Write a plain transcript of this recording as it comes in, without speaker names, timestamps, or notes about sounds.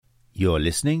You're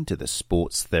listening to the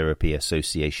Sports Therapy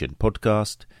Association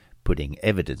podcast, putting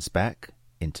evidence back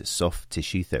into soft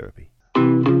tissue therapy. Hey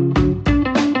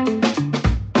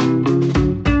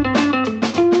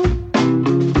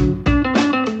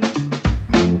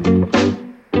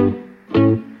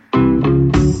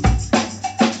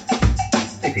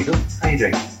people, how are you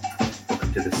doing?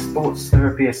 Welcome to the Sports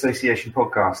Therapy Association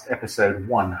podcast, episode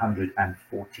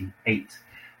 148.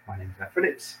 My name is Matt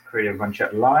Phillips, creator of Run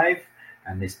Chat Live,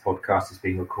 and this podcast is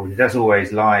being recorded, as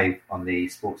always, live on the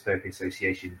Sports Therapy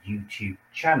Association YouTube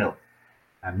channel.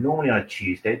 Normally on a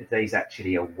Tuesday, the day's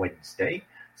actually a Wednesday,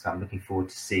 so I'm looking forward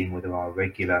to seeing whether our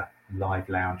regular live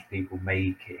lounge people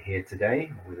make it here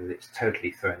today, or whether it's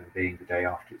totally thrown in being the day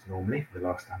after it's normally for the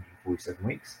last 147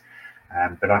 weeks.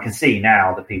 But I can see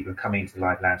now that people are coming into the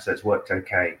live lounge, so it's worked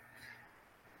okay.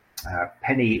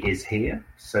 Penny is here,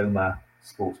 Soma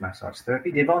Sports Massage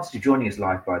Therapy. The advantage of joining us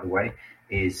live, by the way,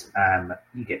 is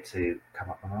you get to come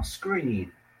up on our screen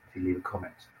if you leave a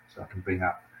comment. So I can bring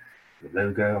up your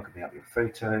logo, I can bring up your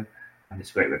photo, and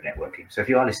it's great web networking. So if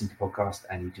you are listening to the podcast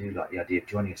and you do like the idea of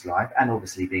joining us live, and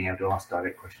obviously being able to ask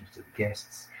direct questions to the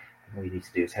guests, then all you need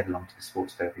to do is head along to the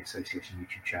Sports Therapy Association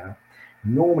YouTube channel.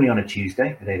 Normally on a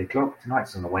Tuesday at 8 o'clock,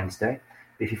 tonight's on a Wednesday.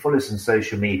 If you follow us on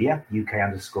social media,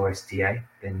 UK_STA,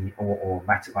 then or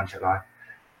Matt at Run Chat Live,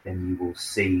 then you will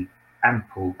see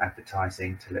ample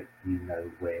advertising to let you know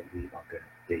where we are going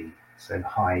to be. So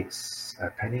hi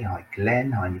Penny, hi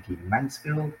Glenn, hi Nikki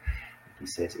Mansfield. Nikki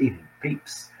says, evening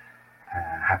peeps,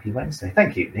 happy Wednesday.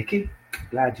 Thank you, Nikki.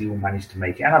 Glad you all managed to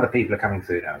make it. And other people are coming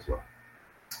through now as well.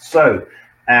 So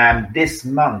this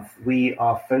month we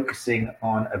are focusing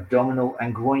on abdominal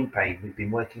and groin pain. We've been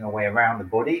working our way around the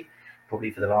body probably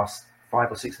for the last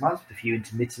 5 or 6 months with a few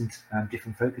intermittent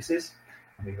different focuses.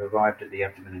 And we've arrived at the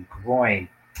abdomen and groin.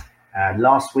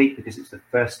 Last week, because it's the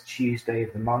first Tuesday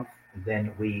of the month,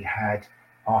 then we had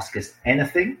Ask Us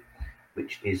Anything,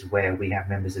 which is where we have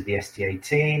members of the STA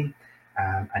team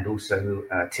and also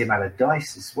Tim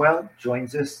Allardyce as well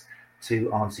joins us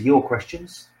to answer your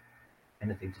questions,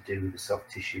 anything to do with the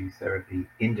soft tissue therapy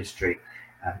industry.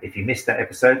 If you missed that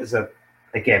episode,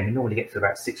 again, we normally get to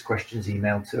about 6 questions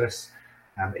emailed to us.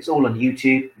 It's all on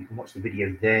YouTube. You can watch the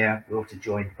video there. We're also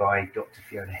joined by Dr.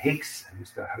 Fiona Higgs, who's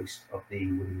the host of the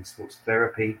Women's Sports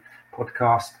Therapy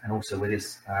podcast. And also with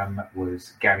us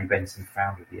was Gary Benson,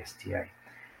 founder of the STA.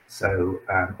 So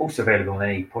also available on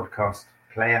any podcast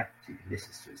player, so you can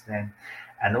listen to us then.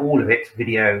 And all of it,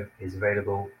 video, is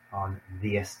available on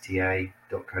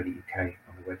thesta.co.uk on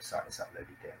the website. It's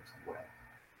uploaded there as well.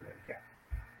 There we go.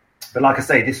 But like I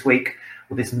say, this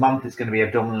month it's going to be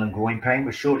abdominal and groin pain.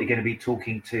 We're shortly going to be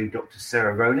talking to Dr.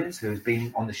 Sarah Rollins, who has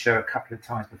been on the show a couple of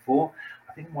times before.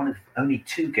 I think one of only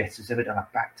 2 guests who's ever done a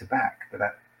back-to-back, but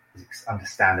that is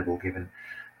understandable given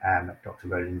Dr.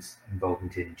 Rollins'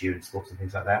 involvement in endurance sports and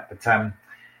things like that. But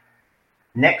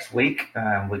next week,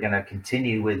 we're going to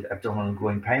continue with abdominal and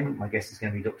groin pain. My guest is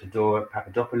going to be Dr. Dora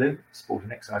Papadopoulou, sport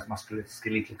and exercise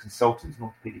musculoskeletal consultant and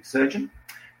orthopedic surgeon,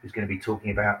 who's going to be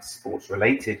talking about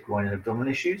sports-related groin and abdominal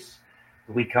issues.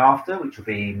 The week after, which will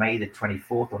be May the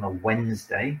 24th on a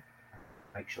Wednesday,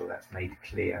 make sure that's made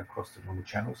clear across the normal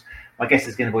channels. My guest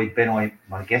is going to be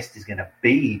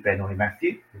Benoy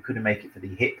Matthew, who couldn't make it for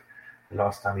the hip the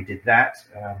last time we did that,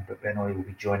 but Benoy will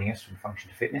be joining us from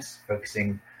Function to Fitness,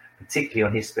 focusing particularly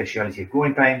on his speciality of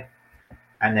groin pain.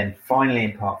 And then finally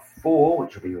in part 4,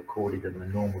 which will be recorded on the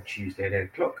normal Tuesday at 8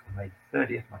 o'clock on May the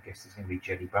 30th, my guest is going to be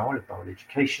Jenny Bowell of Bowell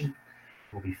Education.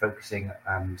 We'll be focusing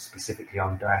specifically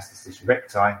on diastasis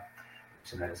recti,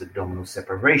 which is known as abdominal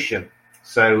separation.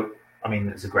 So, I mean,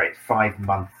 it's a great 5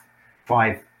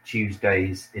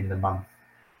 Tuesdays in the month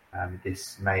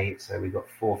this May. So we've got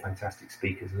 4 fantastic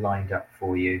speakers lined up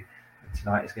for you. And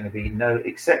tonight is going to be no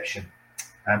exception.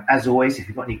 As always, if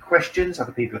you've got any questions,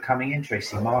 other people are coming in.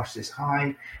 Tracy Marsh says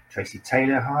hi. Tracy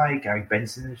Taylor, hi. Gary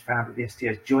Benson, who's founder of the STA,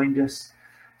 has joined us.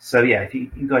 So, yeah, if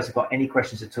you guys have got any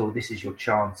questions at all, this is your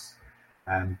chance.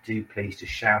 Do please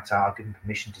just shout out. I've given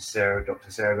permission to Dr.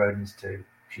 Sarah Rollins, to, if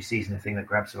she sees anything that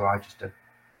grabs her eye, just to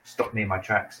stop me in my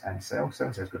tracks and say, oh,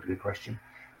 so-and-so's got a good question.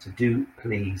 So do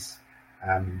please,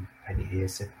 Penny here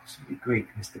said, possibly Greek,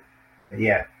 Mr.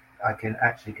 Yeah, I can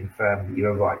actually confirm that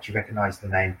you're right. You recognise the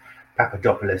name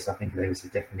Papadopoulos. I think there was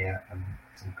definitely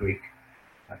some Greek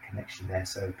connection there.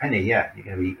 So Penny, yeah, you're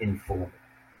going to be informed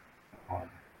on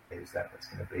who's that's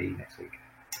going to be next week.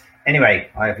 Anyway,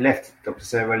 I have left Dr.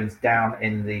 Sarah Rollins down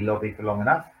in the lobby for long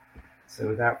enough. So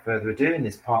without further ado, in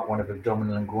this part 1 of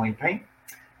abdominal and groin pain,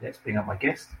 let's bring up my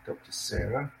guest, Dr.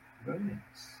 Sarah Rollins.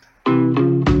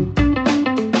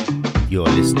 You're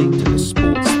listening to the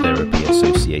Sports Therapy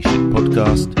Association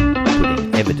podcast,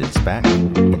 putting evidence back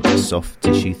into soft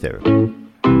tissue therapy.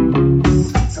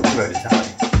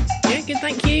 Yeah, good,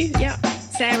 thank you. Yeah,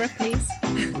 Sarah, please.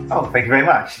 Oh, thank you very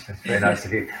much. That's very nice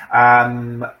of you.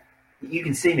 You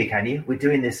can see me, can you? We're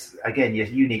doing this, again, you're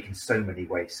unique in so many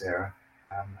ways, Sarah.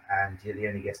 And you're the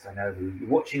only guest I know who you're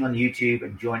watching on YouTube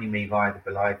and joining me via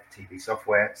the Live TV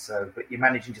software. So, but you're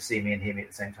managing to see me and hear me at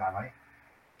the same time, are you?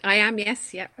 I am,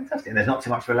 yes, yeah. Fantastic. And there's not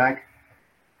too much of a lag?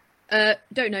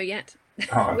 Don't know yet.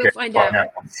 Oh, okay. We'll find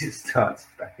out. Once it starts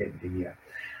back in the year.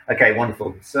 Okay,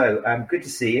 wonderful. So, good to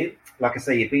see you. Like I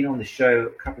say, you've been on the show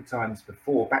a couple of times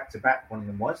before, back to back. One of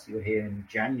them was, you were here in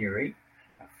January.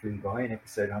 That flew by in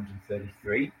episode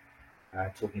 133,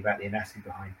 talking about the anatomy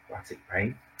behind buttock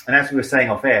pain. And as we were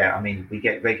saying off air, I mean, we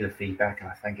get regular feedback, and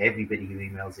I thank everybody who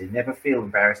emails in. Never feel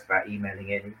embarrassed about emailing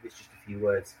in. It's just a few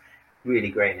words. Really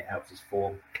great, and it helps us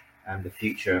form the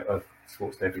future of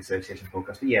Sports Therapy Association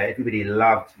podcast. But yeah, everybody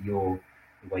loved the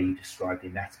way you described the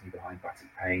anatomy behind buttock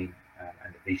pain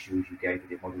and the visuals you gave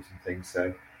with your models and things.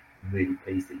 So I'm really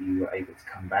pleased that you were able to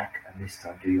come back and this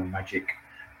time do your magic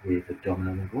with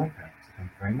abdominal and groin pain. So thank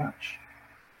you very much.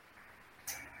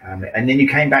 And then you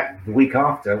came back the week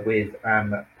after with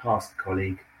past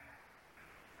colleague,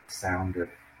 sound of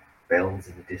bells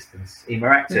in the distance, Emma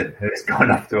Acton, who has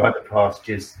gone off to other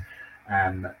pastures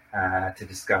to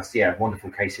discuss,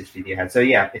 wonderful case history that you had. So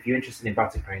if you're interested in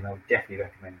buttock pain, I would definitely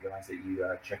recommend, guys, that you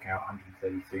check out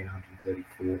 133 and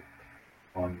 134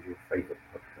 on your favourite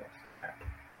podcast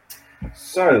app.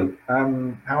 So,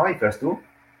 how are you, first of all?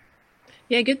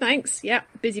 Yeah, good, thanks. Yeah,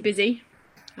 busy,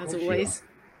 as always.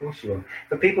 Of course you are.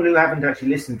 For people who haven't actually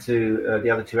listened to the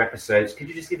other two episodes, could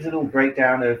you just give us a little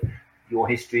breakdown of your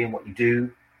history and what you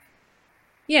do?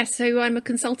 Yeah, so I'm a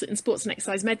consultant in sports and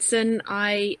exercise medicine.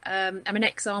 I am an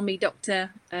ex-army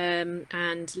doctor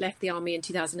and left the army in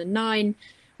 2009.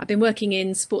 I've been working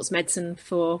in sports medicine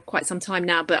for quite some time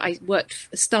now, but I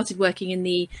started working in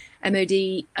the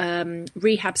MOD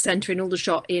rehab centre in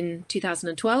Aldershot in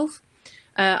 2012.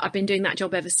 I've been doing that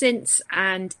job ever since,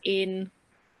 and in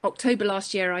October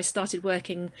last year, I started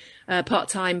working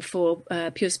part-time for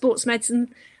Pure Sports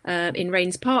Medicine in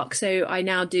Rains Park. So I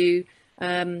now do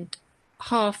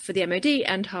half for the MOD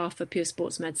and half for Pure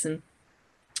Sports Medicine,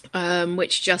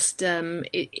 which just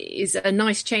is a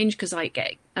nice change because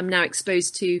I'm now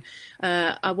exposed to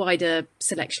a wider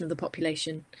selection of the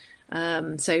population.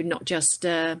 So not just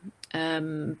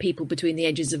people between the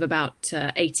ages of about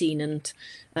 18 and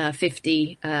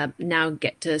 50 now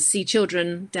get to see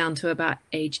children down to about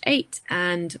age 8,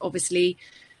 and obviously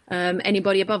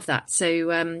anybody above that. So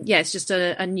it's just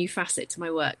a new facet to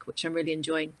my work, which I'm really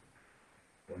enjoying.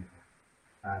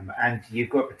 And you've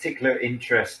got a particular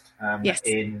interest Yes.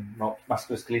 in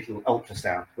musculoskeletal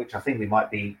ultrasound, which I think we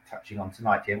might be touching on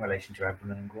tonight in relation to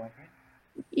abdomen and groin pain.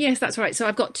 Yes, that's right. So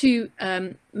I've got two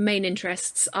main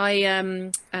interests. I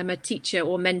am a teacher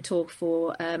or mentor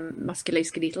for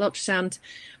musculoskeletal ultrasound,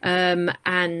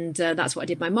 and that's what I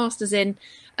did my master's in.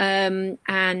 And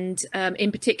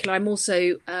in particular, I'm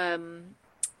also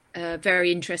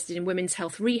very interested in women's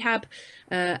health rehab,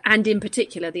 and in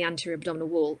particular the anterior abdominal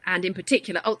wall, and in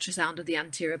particular ultrasound of the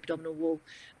anterior abdominal wall.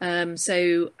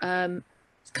 So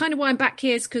it's kind of why I'm back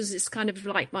here, is because it's kind of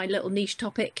like my little niche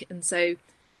topic, and so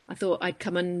I thought I'd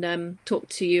come and talk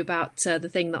to you about the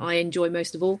thing that I enjoy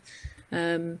most of all.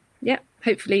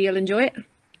 Hopefully you'll enjoy it.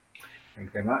 Thank you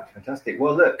very much. Fantastic.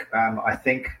 Well, look, I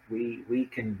think we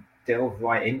can delve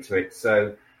right into it.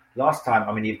 So last time,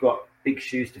 I mean, you've got big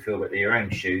shoes to fill, but they're your own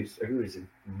shoes. Everybody's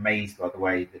amazed by the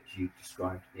way that you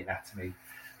described the anatomy of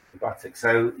the buttock.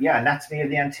 So, anatomy of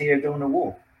the anterior abdominal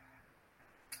wall.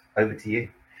 Over to you.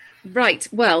 Right.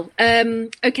 Well,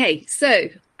 okay. So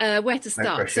where to start?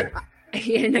 No pressure.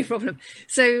 Yeah, no problem.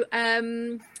 So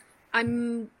I'm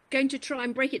going to try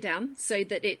and break it down so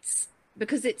that it's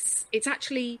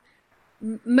actually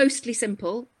mostly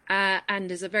simple and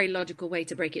there's a very logical way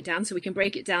to break it down. So we can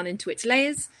break it down into its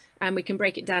layers and we can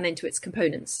break it down into its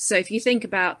components. So if you think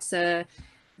about the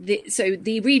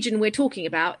region we're talking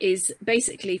about is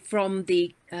basically from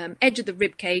the edge of the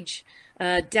rib cage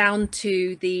down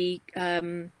to the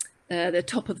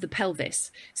top of the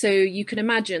pelvis. So you can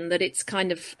imagine that it's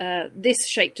kind of this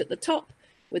shaped at the top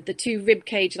with the two rib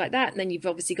cage like that. And then you've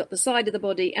obviously got the side of the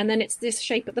body. And then it's this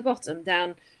shape at the bottom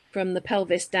down from the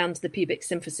pelvis down to the pubic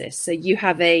symphysis. So you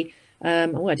have I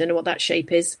don't know what that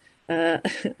shape is,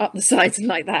 up the sides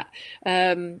like that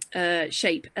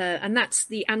shape. And that's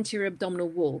the anterior abdominal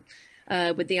wall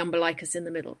with the umbilicus in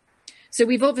the middle. So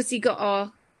we've obviously got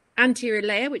our anterior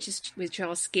layer, which is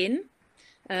our skin.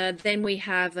 Then we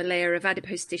have a layer of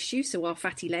adipose tissue, so our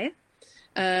fatty layer,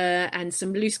 and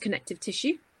some loose connective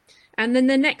tissue. And then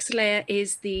the next layer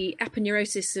is the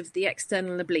aponeurosis of the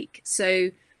external oblique.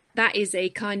 So that is a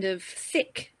kind of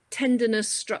thick tendinous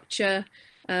structure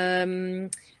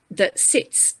that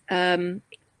sits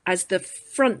as the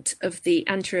front of the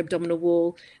anterior abdominal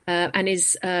wall and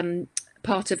is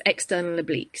part of external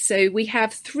oblique. So we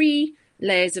have 3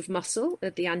 layers of muscle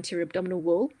at the anterior abdominal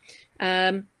wall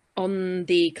on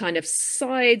the kind of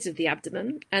sides of the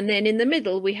abdomen. And then in the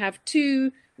middle, we have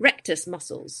 2 rectus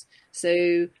muscles.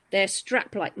 So they're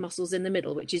strap-like muscles in the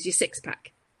middle, which is your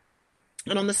 6-pack.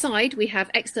 And on the side, we have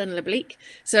external oblique.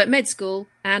 So at med school,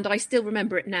 and I still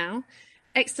remember it now,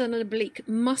 external oblique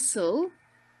muscle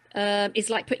is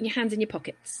like putting your hands in your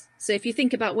pockets. So if you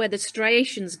think about where the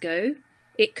striations go,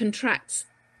 it contracts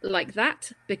like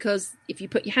that, because if you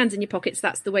put your hands in your pockets,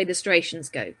 that's the way the striations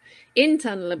go.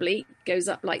 Internal oblique goes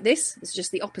up like this. It's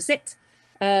just the opposite.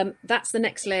 That's the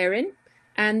next layer in.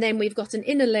 And then we've got an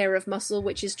inner layer of muscle,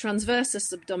 which is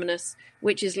transversus abdominis,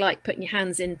 which is like putting your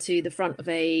hands into the front of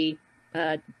a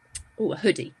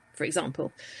hoodie, for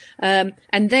example. And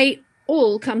they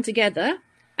all come together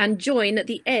and join at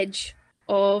the edge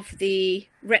of the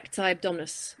recti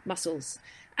abdominis muscles.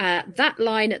 That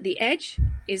line at the edge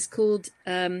is called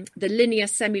the linea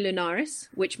semilunaris,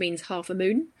 which means half a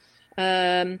moon.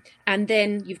 And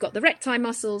then you've got the recti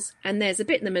muscles, and there's a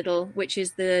bit in the middle, which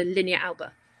is the linea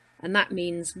alba, and that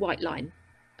means white line.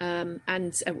 And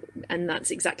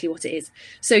that's exactly what it is.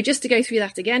 So just to go through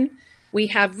that again, we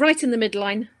have right in the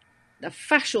midline a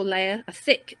fascial layer, a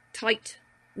thick, tight.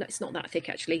 No, it's not that thick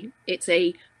actually. It's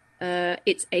a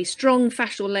strong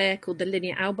fascial layer called the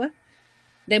linea alba.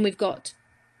 Then we've got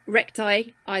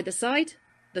recti either side,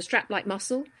 the strap-like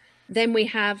muscle. Then we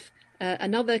have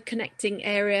another connecting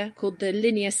area called the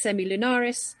linea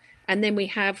semilunaris, and then we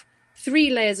have 3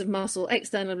 layers of muscle: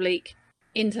 external oblique,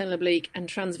 internal oblique, and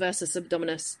transversus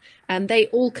abdominis, and they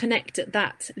all connect at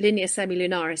that linea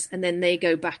semilunaris, and then they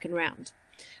go back and round,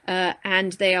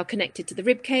 and they are connected to the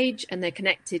rib cage, and they're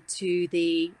connected to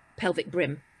the pelvic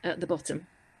brim at the bottom.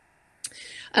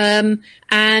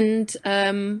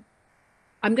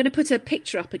 I'm going to put a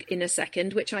picture up in a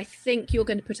second, which I think you're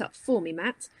going to put up for me,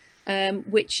 Matt,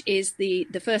 which is the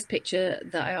first picture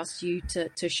that I asked you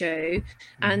to show.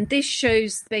 And this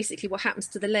shows basically what happens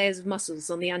to the layers of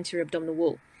muscles on the anterior abdominal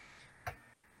wall.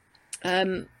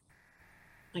 I'm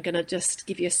going to just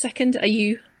give you a second. Are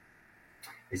you...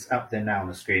 It's up there now on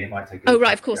the screen. It might take. Oh,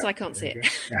 right. Of course, I can't see it.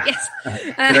 Yes. So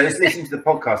just listen to the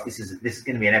podcast. This is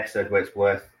going to be an episode where it's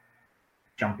worth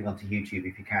jumping onto YouTube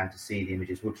if you can to see the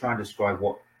images. We'll try and describe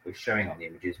what we're showing on the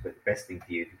images, but the best thing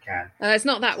for you if you can. It's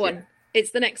not that one.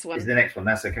 It's the next one. It's the next one.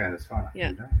 That's okay. That's fine.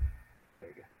 Yeah. There you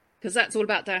go. Because that's all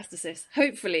about diastasis.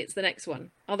 Hopefully, it's the next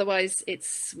one. Otherwise,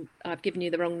 I've given you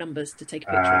the wrong numbers to take a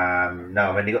picture of. No,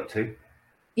 I've only got 2.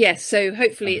 Yes, so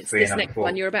hopefully it's this next 4.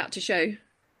 one you're about to show.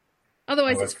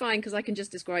 Otherwise, it's fine because I can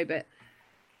just describe it.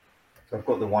 So I've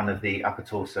got the one of the upper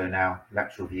torso now,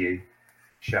 lateral view,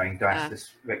 showing diastasis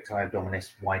recti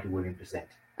abdominis, wider women present.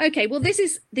 Okay, well, this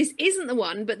isn't the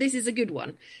one, but this is a good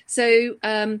one. So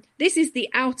this is the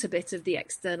outer bit of the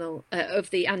external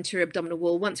of the anterior abdominal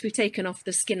wall once we've taken off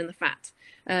the skin and the fat.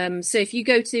 So if you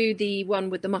go to the one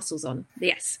with the muscles on,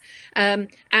 yes. So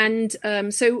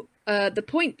the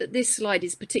point that this slide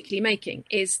is particularly making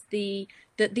is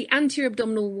that the anterior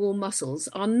abdominal wall muscles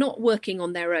are not working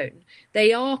on their own.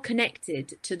 They are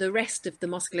connected to the rest of the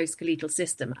musculoskeletal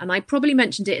system. And I probably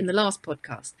mentioned it in the last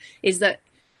podcast, is that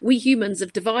we humans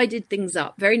have divided things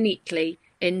up very neatly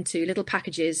into little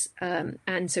packages.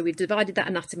 And so we've divided that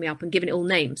anatomy up and given it all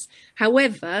names.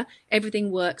 However,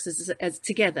 everything works as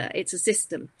together. It's a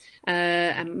system,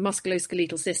 a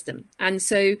musculoskeletal system. And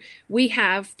so we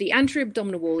have the anterior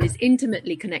abdominal wall is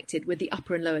intimately connected with the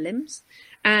upper and lower limbs.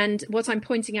 And what I'm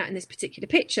pointing out in this particular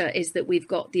picture is that we've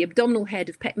got the abdominal head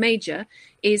of pec major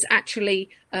is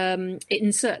actually, it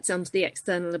inserts onto the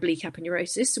external oblique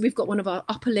aponeurosis. So we've got one of our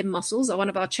upper limb muscles, or one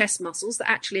of our chest muscles, that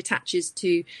actually attaches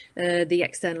to the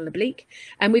external oblique.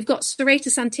 And we've got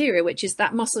serratus anterior, which is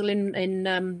that muscle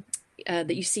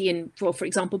that you see in, for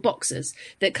example, boxers,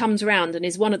 that comes around and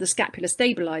is one of the scapular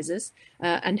stabilizers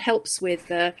and helps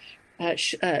with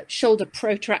shoulder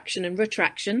protraction and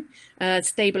retraction,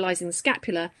 stabilizing the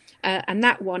scapula, and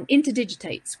that one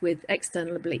interdigitates with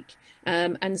external oblique,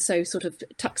 and so sort of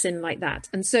tucks in like that.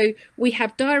 And so we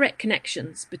have direct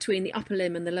connections between the upper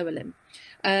limb and the lower limb,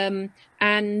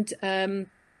 and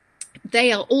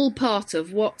they are all part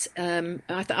of what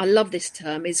I love this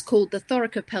term is called the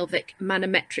thoracopelvic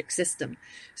manometric system.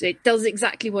 So it does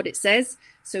exactly what it says.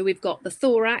 So we've got the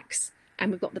thorax and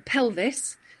we've got the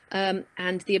pelvis. So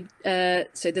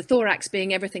the thorax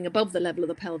being everything above the level of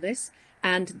the pelvis,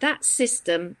 and that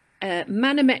system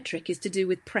manometric is to do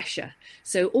with pressure.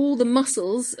 So all the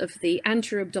muscles of the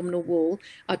anterior abdominal wall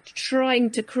are trying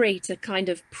to create a kind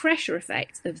of pressure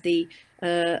effect of the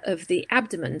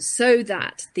abdomen, so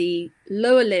that the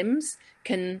lower limbs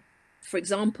can, for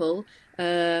example,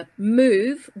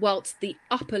 move whilst the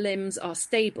upper limbs are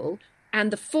stable,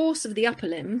 and the force of the upper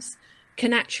limbs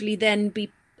can actually then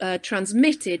be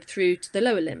transmitted through to the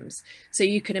lower limbs. So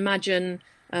you can imagine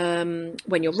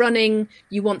when you're running,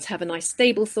 you want to have a nice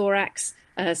stable thorax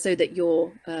so that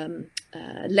your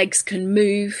legs can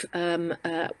move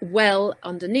well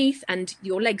underneath, and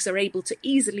your legs are able to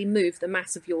easily move the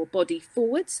mass of your body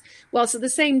forwards, whilst at the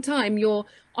same time your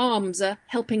arms are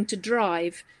helping to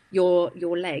drive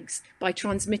your legs by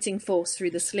transmitting force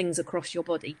through the slings across your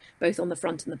body, both on the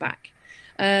front and the back.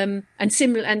 And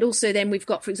also then we've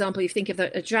got, for example, you think of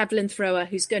a javelin thrower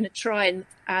who's going to try and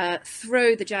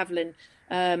throw the javelin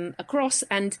across,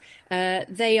 and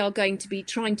they are going to be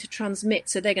trying to transmit.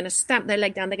 So they're going to stamp their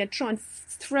leg down. They're going to try and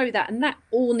throw that, and that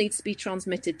all needs to be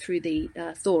transmitted through the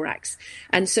thorax.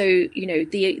 And so,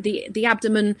 the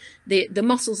abdomen, the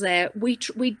muscles there, we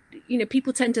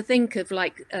people tend to think of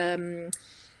like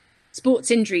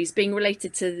sports injuries being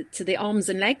related to the arms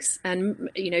and legs and,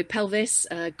 pelvis,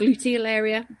 gluteal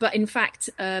area. But in fact,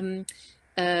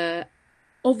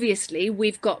 obviously,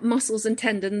 we've got muscles and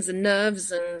tendons and nerves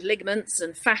and ligaments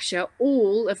and fascia,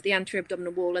 all of the anterior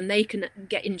abdominal wall, and they can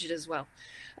get injured as well.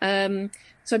 So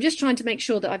I'm just trying to make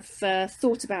sure that I've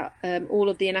thought about all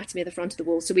of the anatomy of the front of the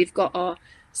wall. So we've got our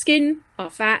skin, our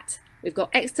fat, we've got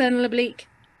external oblique,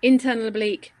 internal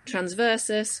oblique,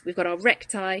 transversus, we've got our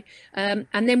recti, and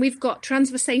then we've got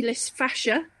transversalis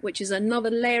fascia, which is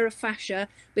another layer of fascia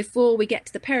before we get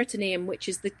to the peritoneum, which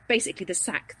is basically the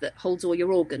sac that holds all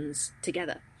your organs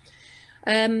together.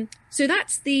 So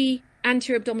that's the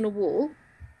anterior abdominal wall.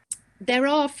 There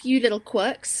are a few little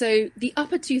quirks. So the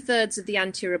upper 2/3 of the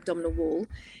anterior abdominal wall,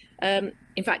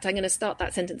 in fact, I'm going to start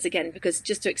that sentence again because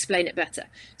just to explain it better.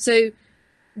 So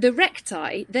the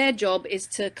recti, their job is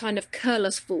to kind of curl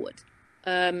us forward,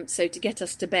 so to get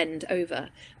us to bend over,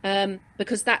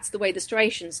 because that's the way the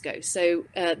striations go. So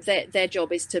their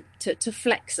job is to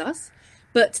flex us.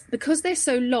 But because they're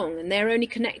so long and they're only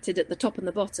connected at the top and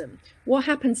the bottom, what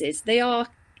happens is they are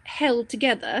held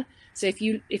together. So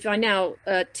if I now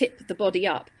tip the body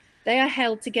up, they are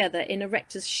held together in a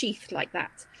rectus sheath like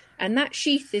that. And that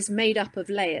sheath is made up of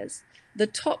layers. The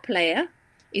top layer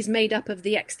is made up of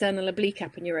the external oblique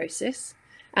aponeurosis,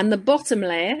 and the bottom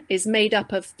layer is made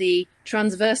up of the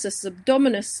transversus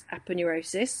abdominis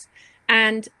aponeurosis,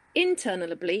 and internal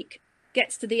oblique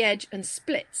gets to the edge and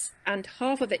splits, and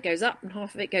half of it goes up and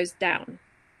half of it goes down.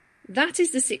 That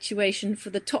is the situation for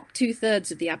the top 2/3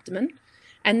 of the abdomen.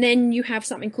 And then you have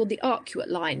something called the arcuate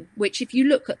line, which if you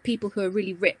look at people who are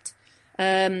really ripped,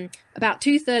 about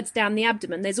 2/3 down the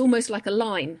abdomen, there's almost like a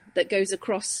line that goes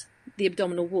across the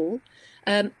abdominal wall.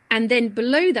 And then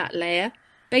below that layer,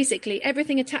 basically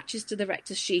everything attaches to the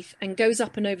rectus sheath and goes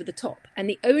up and over the top. And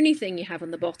the only thing you have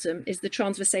on the bottom is the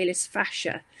transversalis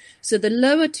fascia. So the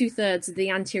lower 2/3 of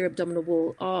the anterior abdominal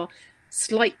wall are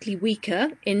slightly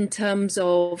weaker in terms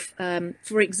of,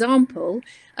 for example,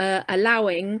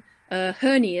 allowing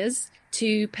hernias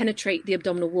to penetrate the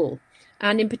abdominal wall.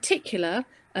 And in particular,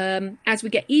 as we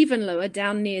get even lower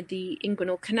down near the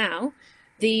inguinal canal,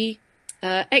 the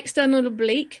external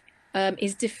oblique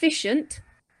is deficient.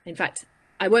 In fact,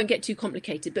 I won't get too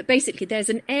complicated, but basically there's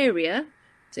an area.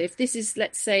 So if this is,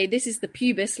 let's say, this is the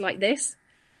pubis like this,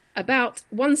 about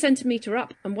 1 centimetre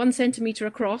up and 1 centimetre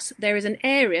across, there is an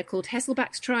area called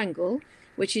Hesselbach's triangle,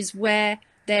 which is where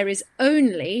there is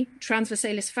only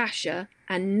transversalis fascia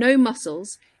and no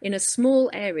muscles in a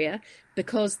small area,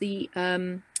 because the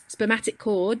spermatic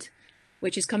cord,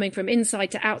 which is coming from inside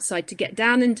to outside to get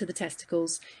down into the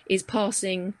testicles, is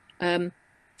passing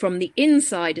from the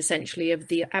inside, essentially, of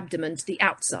the abdomen to the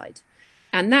outside.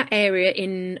 And that area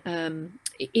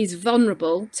is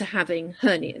vulnerable to having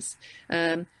hernias.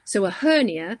 So a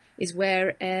hernia is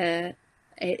where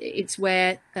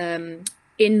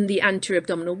in the anterior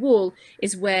abdominal wall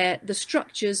is where the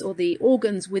structures or the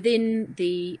organs within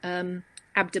the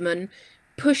abdomen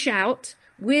push out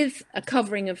with a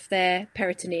covering of their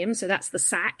peritoneum. So that's the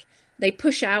sac. They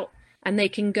push out and they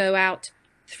can go out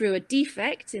through a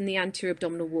defect in the anterior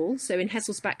abdominal wall. So in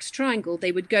Hesselbach's triangle,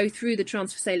 they would go through the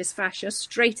transversalis fascia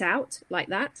straight out like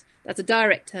that. That's a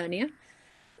direct hernia.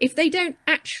 If they don't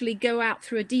actually go out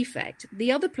through a defect,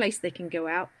 the other place they can go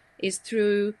out is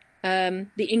through the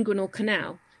inguinal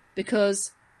canal,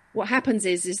 because what happens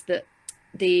is that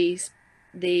the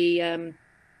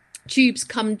tubes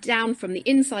come down from the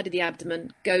inside of the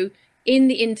abdomen, go in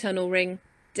the internal ring,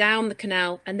 down the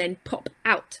canal and then pop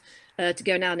out to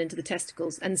go down into the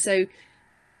testicles. And so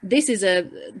this is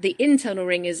the internal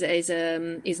ring is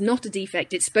not a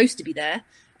defect. It's supposed to be there,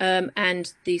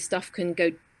 and the stuff can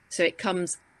go, so it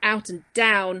comes out and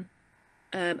down,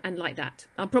 and like that.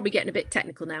 I'm probably getting a bit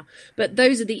technical now, but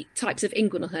those are the types of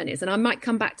inguinal hernias, and I might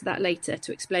come back to that later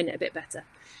to explain it a bit better.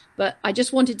 But I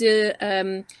just wanted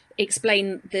to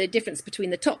explain the difference between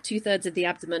the top 2/3 of the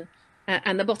abdomen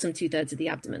and the bottom 2/3 of the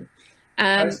abdomen.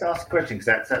 I was ask a question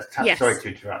because that's yes. Sorry to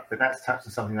interrupt, but that's touched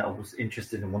on something that I was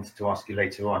interested in and wanted to ask you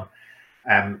later on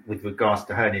with regards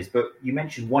to hernias. But you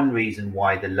mentioned one reason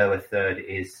why the lower third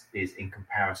is in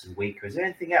comparison weaker. Is there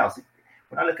anything else?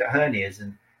 When I look at hernias,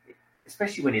 and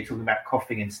especially when you're talking about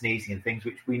coughing and sneezing and things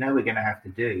which we know we're going to have to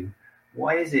do,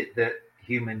 why is it that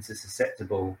humans are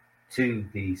susceptible to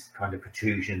these kind of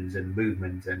protrusions and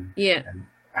movement? And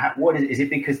what is it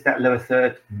because that lower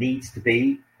third needs to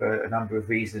be, for a number of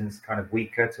reasons, kind of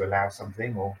weaker to allow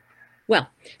something? Or well,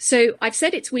 so I've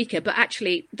said it's weaker, but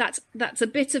actually that's a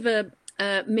bit of a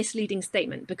misleading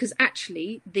statement, because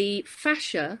actually the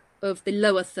fascia of the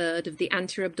lower third of the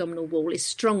anterior abdominal wall is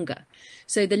stronger.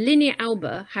 So the linea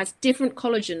alba has different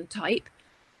collagen type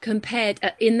compared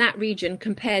in that region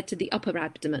compared to the upper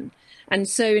abdomen. And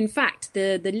so in fact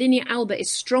the linea alba is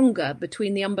stronger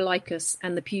between the umbilicus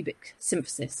and the pubic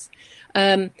symphysis.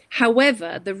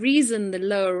 However, the reason the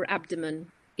lower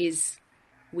abdomen is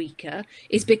weaker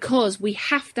is because we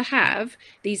have to have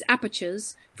these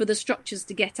apertures for the structures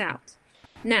to get out.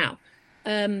 Now,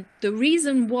 the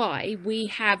reason why we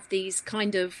have these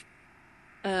kind of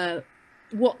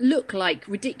what look like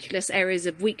ridiculous areas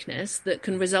of weakness that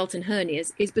can result in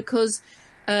hernias is because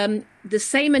the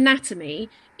same anatomy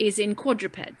is in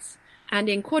quadrupeds. And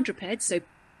in quadrupeds, so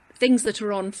things that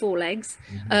are on four legs,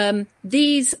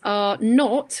 these are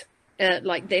not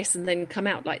like this and then come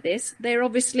out like this. They're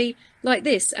obviously like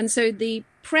this. And so the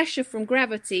pressure from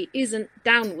gravity isn't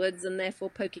downwards and therefore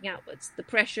poking outwards. The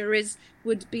pressure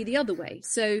would be the other way.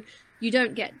 So you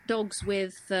don't get dogs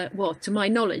with, to my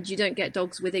knowledge, you don't get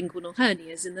dogs with inguinal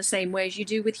hernias in the same way as you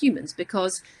do with humans,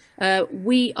 because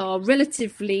we are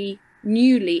relatively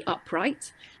newly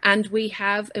upright and we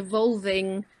have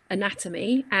evolving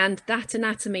anatomy, and that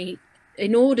anatomy,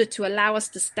 in order to allow us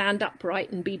to stand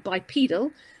upright and be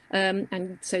bipedal,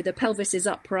 and so the pelvis is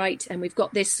upright, and we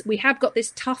have got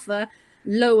this tougher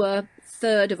lower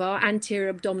third of our anterior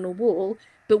abdominal wall,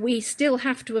 but we still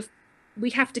have to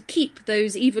keep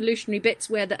those evolutionary bits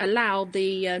that allow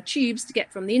the tubes to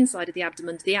get from the inside of the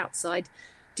abdomen to the outside,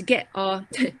 to get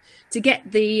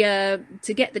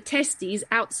the testes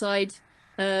outside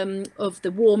of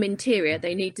the warm interior.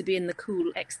 They need to be in the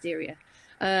cool exterior,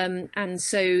 and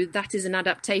so that is an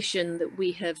adaptation that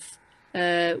we have.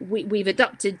 We've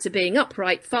adapted to being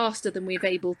upright faster than we've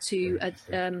able to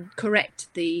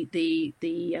correct the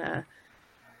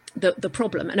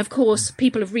problem. And of course,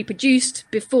 people have reproduced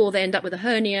before they end up with a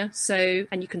hernia. So,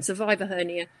 and you can survive a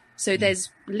hernia. So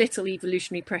there's little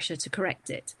evolutionary pressure to correct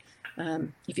it.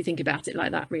 If you think about it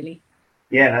like that, really.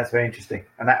 Yeah, that's very interesting.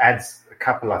 And that adds a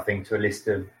couple, I think, to a list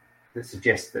that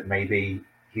suggests that maybe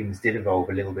humans did evolve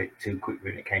a little bit too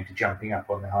quickly when it came to jumping up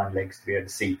on their hind legs to be able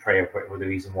to see prey, or whatever the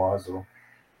reason was, or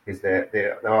because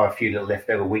there are a few little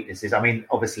leftover weaknesses. I mean,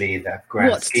 obviously, the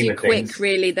grand scheme of things. What's too quick,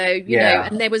 really, though, you know,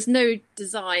 and there was no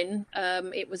design.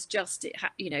 It was just,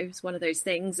 it's one of those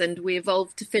things, and we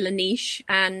evolved to fill a niche,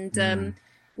 and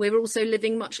we're also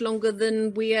living much longer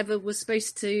than we ever was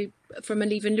supposed to from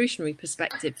an evolutionary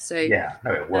perspective. So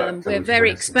it worked. We're very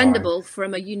expendable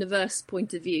from a universe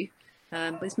point of view.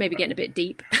 But it's maybe getting a bit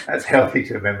deep. That's healthy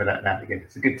to remember that now again.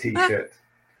 It's a good T-shirt.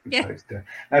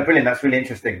 No, brilliant. That's really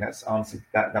interesting. That's answered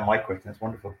that my question. That's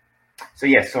wonderful. So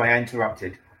yes, sorry I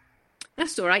interrupted.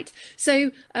 That's all right.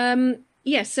 So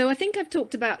so I think I've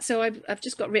talked about. So I've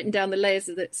just got written down the layers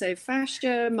of it. So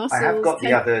fascia, muscles. I have got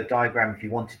the other diagram if you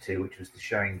wanted to, which was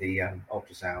showing the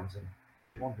ultrasounds, and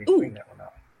you want me to bring that one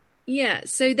up. Yeah,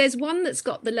 so there's one that's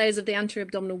got the layers of the anterior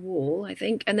abdominal wall, I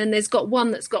think, and then there's got one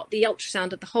that's got the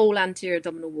ultrasound of the whole anterior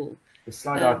abdominal wall. The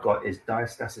slide I've got is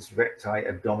diastasis recti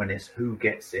abdominis, who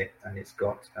gets it, and it's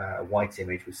got a white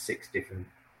image with 6 different...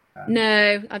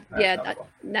 No.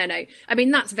 I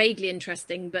mean, that's vaguely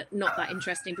interesting, but not that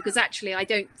interesting, because actually I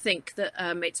don't think that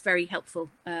it's very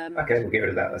helpful. Okay, we'll get rid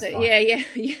of that. That's fine.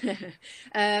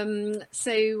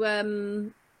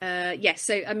 Yeah.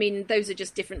 So I mean, those are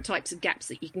just different types of gaps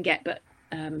that you can get, but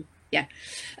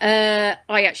I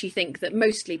actually think that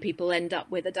mostly people end up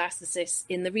with a diastasis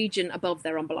in the region above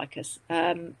their umbilicus,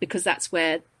 because that's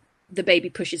where the baby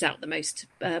pushes out the most.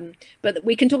 But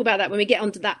we can talk about that when we get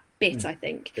onto that bit, I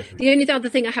think. Definitely. The only other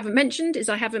thing I haven't mentioned is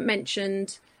I haven't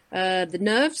mentioned the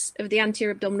nerves of the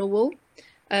anterior abdominal wall.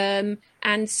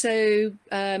 And so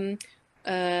the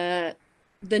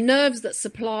nerves that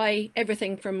supply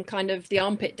everything from kind of the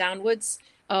armpit downwards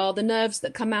are the nerves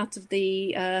that come out of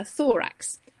the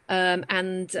thorax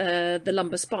and the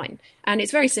lumbar spine. And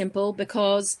it's very simple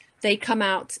because they come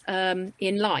out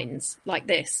in lines like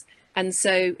this. And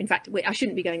so, in fact, I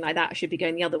shouldn't be going like that. I should be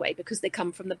going the other way because they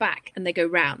come from the back and they go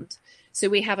round. So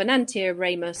we have an anterior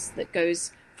ramus that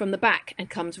goes from the back and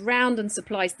comes round and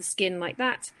supplies the skin like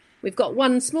that. We've got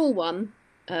one small one,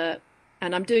 and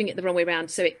I'm doing it the wrong way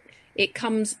around. So it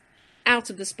comes out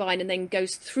of the spine and then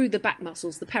goes through the back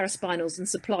muscles, the paraspinals, and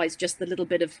supplies just the little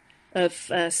bit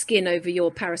of skin over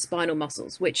your paraspinal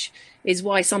muscles, which is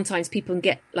why sometimes people can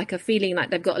get like a feeling like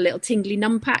they've got a little tingly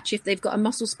numb patch if they've got a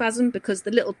muscle spasm, because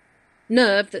the little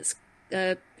nerve that's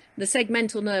the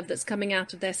segmental nerve that's coming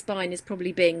out of their spine is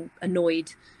probably being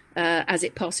annoyed as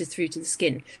it passes through to the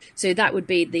skin. So that would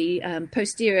be the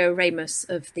posterior ramus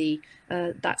of the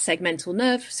that segmental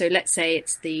nerve. So let's say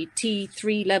it's the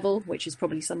T3 level, which is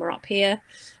probably somewhere up here.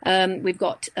 We've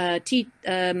got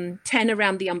T10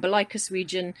 around the umbilicus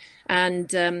region, and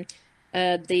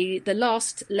the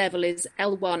last level is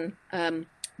L1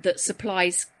 that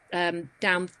supplies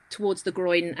down towards the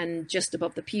groin and just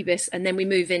above the pubis, and then we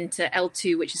move into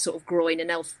L2, which is sort of groin, and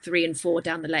L3 and 4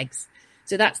 down the legs.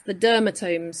 So that's the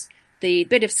dermatomes, the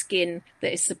bit of skin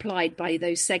that is supplied by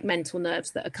those segmental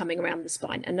nerves that are coming around the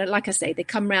spine. And like I say, they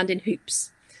come round in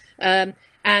hoops.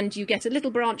 And you get a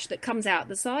little branch that comes out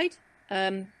the side.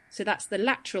 So that's the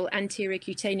lateral anterior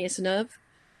cutaneous nerve.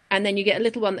 And then you get a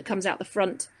little one that comes out the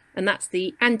front, and that's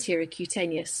the anterior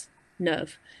cutaneous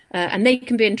nerve. And they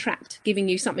can be entrapped, giving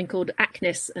you something called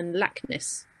acnes and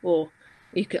lacnis, or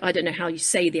I don't know how you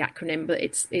say the acronym, but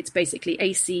it's basically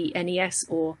ACNES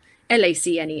or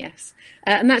LACNES.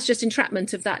 And that's just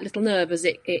entrapment of that little nerve as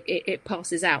it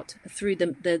passes out through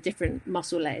the different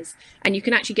muscle layers. And you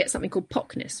can actually get something called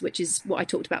pockness, which is what I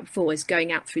talked about before, is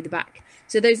going out through the back.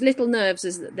 So those little nerves,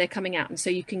 as they're coming out, and so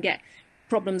you can get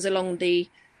problems along the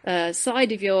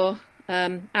side of your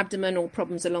abdomen or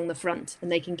problems along the front, and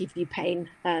they can give you pain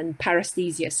and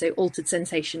paresthesia, so altered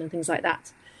sensation and things like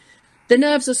that. The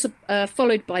nerves are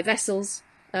followed by vessels.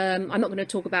 I'm not going to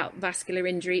talk about vascular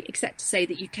injury, except to say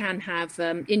that you can have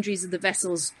injuries of the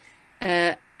vessels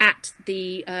at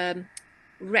the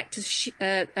rectus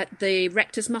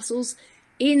muscles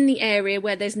in the area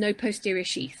where there's no posterior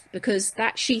sheath, because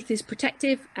that sheath is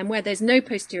protective, and where there's no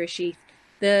posterior sheath,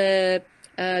 the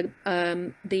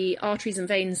arteries and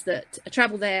veins that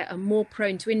travel there are more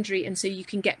prone to injury, and so you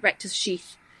can get rectus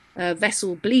sheath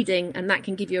vessel bleeding, and that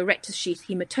can give you a rectus sheath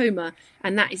hematoma,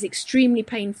 and that is extremely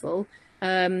painful.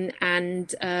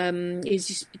 And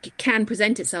can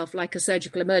present itself like a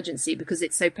surgical emergency because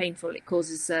it's so painful. It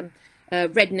causes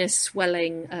redness,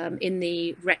 swelling in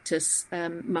the rectus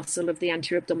muscle of the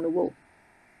anterior abdominal wall.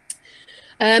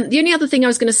 The only other thing I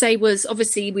was going to say was,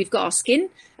 obviously we've got our skin,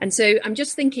 and so I'm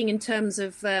just thinking in terms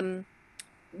of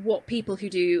what people who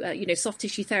do soft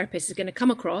tissue therapists are going to come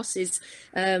across is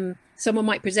someone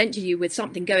might present to you with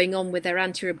something going on with their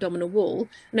anterior abdominal wall,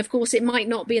 and of course it might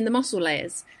not be in the muscle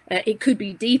layers. It could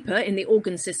be deeper in the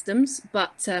organ systems,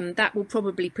 but that will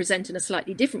probably present in a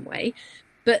slightly different way.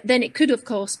 But then it could of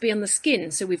course be on the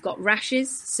skin. So we've got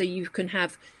rashes, so you can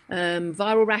have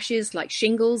viral rashes like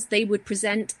shingles. They would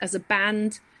present as a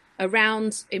band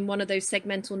around in one of those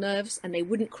segmental nerves, and they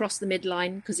wouldn't cross the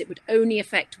midline because it would only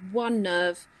affect one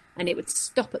nerve and it would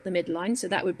stop at the midline. So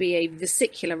that would be a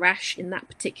vesicular rash in that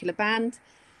particular band.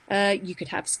 You could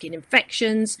have skin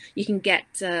infections. You can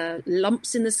get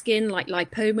lumps in the skin like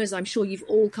lipomas. I'm sure you've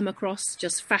all come across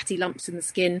just fatty lumps in the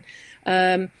skin.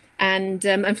 And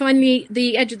finally,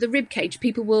 the edge of the rib cage.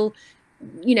 People will,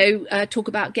 talk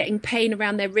about getting pain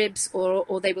around their ribs,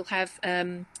 or they will have,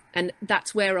 and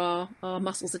that's where our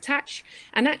muscles attach.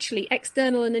 And actually,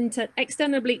 external and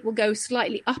external oblique will go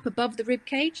slightly up above the rib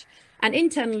cage, and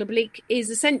internal oblique is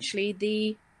essentially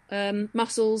the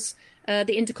muscles,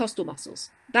 the intercostal muscles.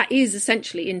 That is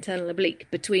essentially internal oblique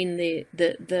between the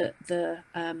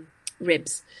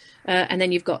ribs, and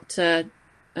then you've got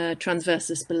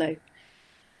transversus below.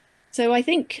 So I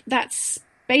think that's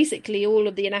basically all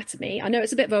of the anatomy. I know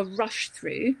it's a bit of a rush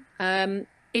through.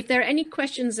 If there are any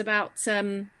questions about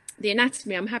the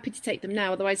anatomy, I'm happy to take them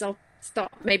now. Otherwise, I'll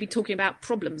start maybe talking about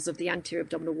problems of the anterior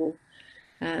abdominal wall.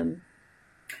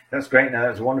 That's great. No,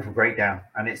 that's a wonderful breakdown,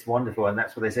 and it's wonderful. And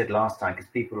that's what they said last time, because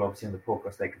people obviously on the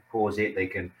podcast, they can pause it, they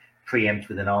can preempt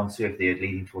with an answer if they're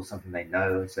leading towards something they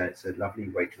know. So it's a lovely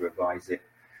way to revise it.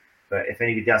 But if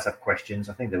anybody does have questions,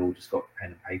 I think they've all just got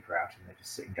pen and paper out and they're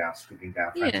just sitting down, scribbling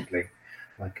down frantically,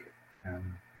 like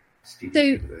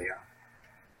stupid people they are.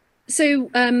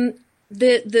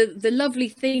 The lovely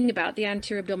thing about the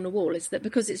anterior abdominal wall is that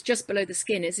because it's just below the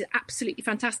skin, is absolutely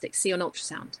fantastic to see on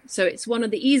ultrasound. So it's one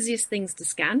of the easiest things to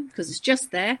scan because it's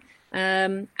just there.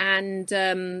 So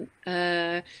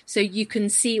you can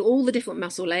see all the different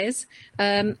muscle layers.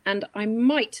 And I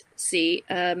might see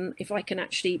if I can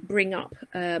actually bring up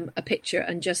a picture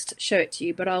and just show it to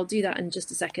you, but I'll do that in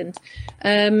just a second.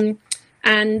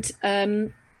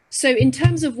 So in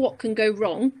terms of what can go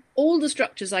wrong, all the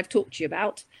structures I've talked to you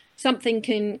about, something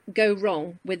can go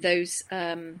wrong with those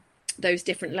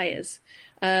different layers.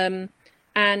 So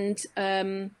I've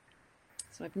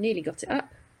nearly got it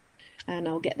up, and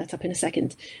I'll get that up in a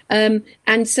second.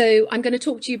 And so I'm going to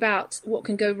talk to you about what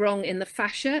can go wrong in the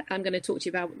fascia. I'm going to talk to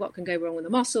you about what can go wrong with the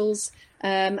muscles.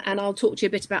 And I'll talk to you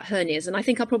a bit about hernias. And I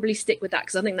think I'll probably stick with that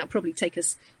because I think that'll probably take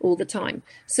us all the time.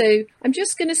 So I'm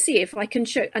just going to see if I can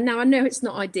show. And now I know it's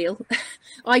not ideal.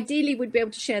 Ideally, we'd be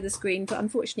able to share the screen, but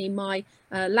unfortunately, my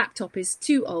laptop is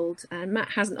too old, and Matt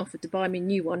hasn't offered to buy me a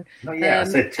new one. Not yet. I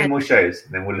said two more shows,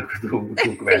 and then we'll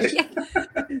talk about it. Yeah.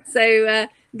 So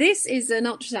this is an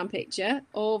ultrasound picture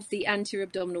of the anterior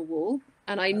abdominal wall,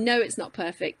 and I know it's not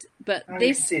perfect, but Oh, this.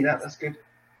 you can see that. That's good.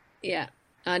 Yeah,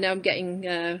 I know I'm getting.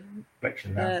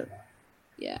 Flexion down.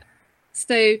 Yeah.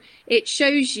 So it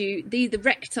shows you the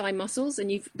recti muscles, and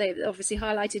they've obviously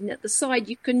highlighted, and at the side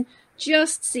you can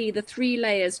just see the three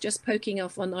layers just poking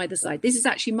off on either side. This is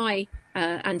actually my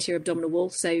anterior abdominal wall,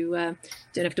 so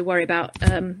don't have to worry about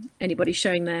anybody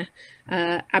showing their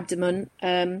abdomen.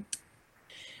 So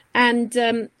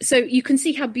you can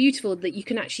see how beautiful that you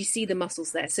can actually see the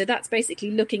muscles there. So that's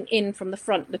basically looking in from the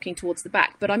front, looking towards the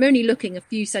back, but I'm only looking a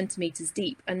few centimeters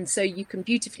deep, and so you can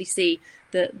beautifully see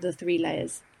the three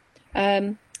layers.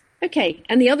 Okay,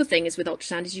 and the other thing is with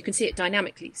ultrasound is you can see it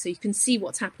dynamically, so you can see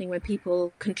what's happening when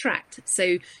people contract.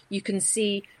 So you can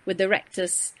see with the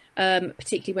rectus,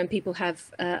 particularly when people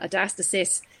have a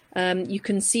diastasis, you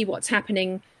can see what's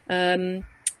happening when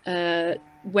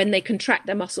they contract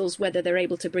their muscles, whether they're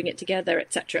able to bring it together,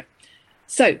 etc.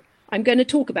 So I'm going to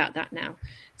talk about that now.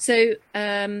 So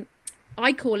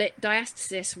I call it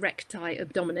diastasis recti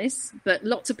abdominis, but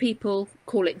lots of people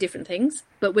call it different things,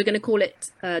 but we're going to call it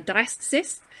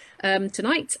diastasis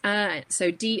tonight,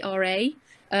 so DRA,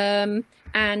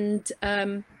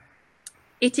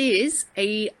 it is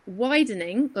a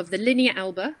widening of the linea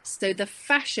alba, so the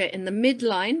fascia in the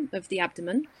midline of the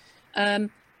abdomen,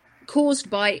 caused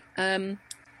by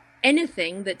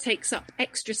anything that takes up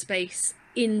extra space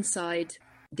inside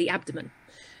the abdomen.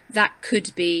 That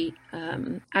could be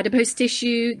adipose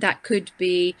tissue, that could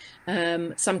be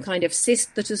some kind of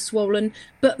cyst that is swollen,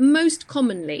 but most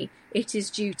commonly it is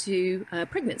due to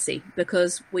pregnancy,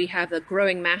 because we have a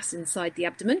growing mass inside the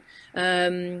abdomen,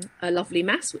 a lovely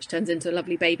mass which turns into a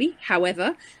lovely baby.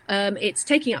 However, it's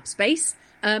taking up space,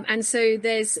 and so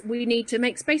we need to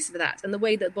make space for that. And the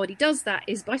way that the body does that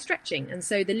is by stretching. And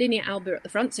so the linea alba at the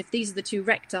front, so if these are the two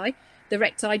recti, the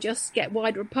recti just get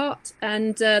wider apart,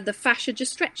 and the fascia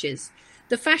just stretches.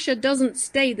 The fascia doesn't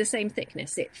stay the same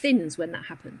thickness. It thins when that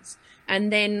happens.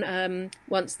 And then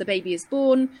once the baby is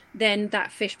born, then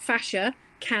that fascia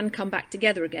can come back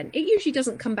together again. It usually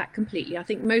doesn't come back completely. I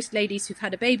think most ladies who've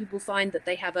had a baby will find that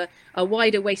they have a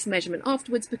wider waist measurement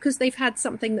afterwards because they've had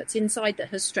something that's inside that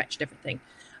has stretched everything.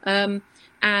 And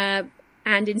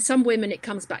in some women, it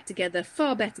comes back together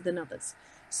far better than others.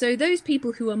 So those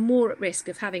people who are more at risk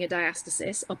of having a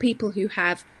diastasis are people who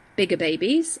have bigger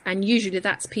babies, and usually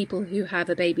that's people who have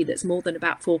a baby that's more than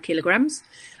about 4 kilograms.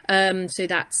 So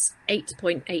that's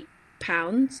 8.8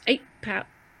 pounds, 8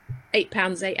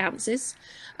 pounds, 8 ounces.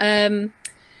 Then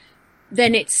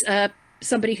it's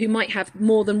somebody who might have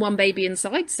more than one baby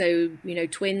inside. So,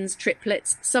 twins,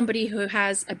 triplets, somebody who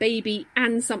has a baby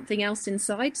and something else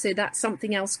inside. So that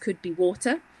something else could be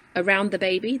water around the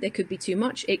baby. There could be too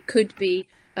much. It could be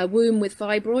a womb with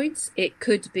fibroids. It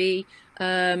could be,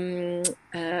 anything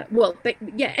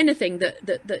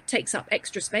that takes up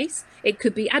extra space. It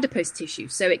could be adipose tissue.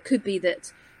 So it could be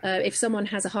that if someone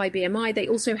has a high BMI, they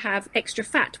also have extra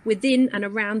fat within and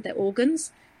around their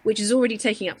organs, which is already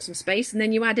taking up some space. And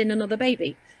then you add in another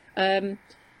baby. And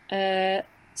the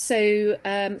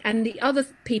other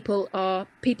people are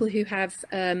people who have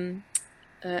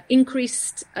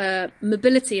increased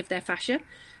mobility of their fascia.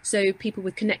 So people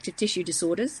with connective tissue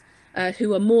disorders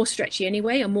who are more stretchy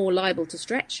anyway, are more liable to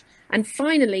stretch. And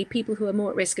finally, people who are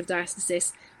more at risk of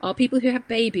diastasis are people who have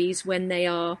babies when they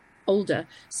are older.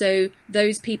 So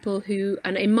those people who,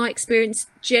 and in my experience,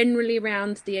 generally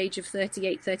around the age of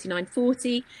 38, 39,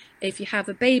 40, if you have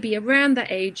a baby around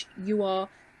that age, you are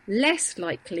less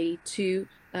likely to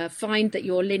find that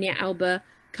your linea alba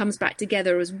comes back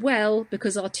together as well,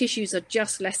 because our tissues are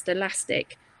just less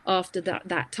elastic after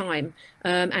that time.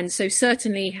 And so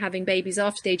certainly having babies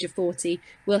after the age of 40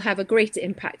 will have a greater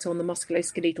impact on the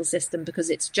musculoskeletal system, because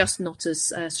it's just not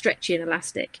as stretchy and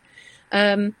elastic.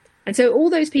 And so all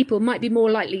those people might be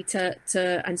more likely to,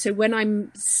 and so when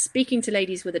I'm speaking to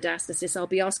ladies with a diastasis, I'll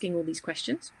be asking all these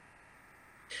questions.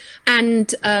 And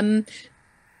the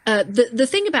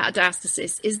thing about a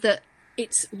diastasis is that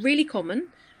it's really common,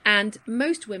 and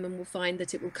most women will find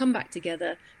that it will come back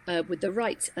together with the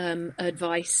right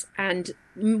advice. And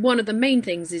one of the main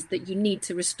things is that you need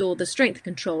to restore the strength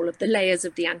control of the layers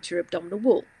of the anterior abdominal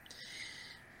wall.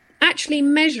 Actually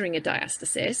measuring a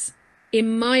diastasis,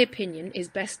 in my opinion, is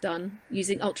best done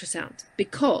using ultrasound,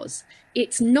 because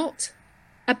it's not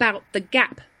about the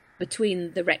gap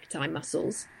between the recti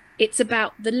muscles. It's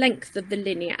about the length of the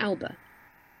linea alba.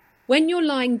 When you're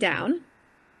lying down,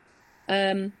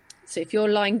 so if you're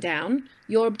lying down,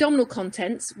 your abdominal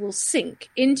contents will sink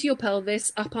into your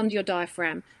pelvis, up under your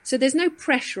diaphragm. So there's no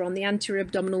pressure on the anterior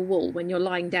abdominal wall when you're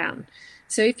lying down.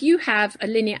 So if you have a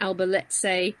linea alba, let's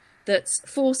say, that's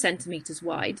 4 centimeters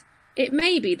wide, it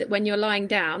may be that when you're lying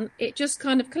down, it just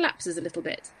kind of collapses a little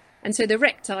bit. And so the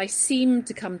recti seem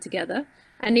to come together,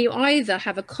 and you either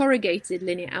have a corrugated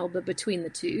linea alba between the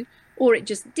two, or it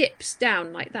just dips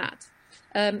down like that.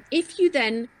 If you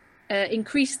then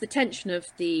increase the tension of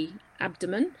the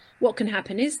abdomen, what can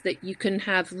happen is that you can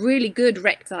have really good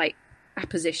recti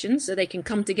apposition, so they can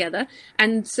come together.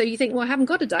 And so you think, well, I haven't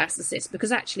got a diastasis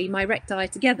because actually my recti are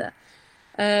together.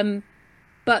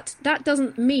 But that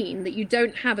doesn't mean that you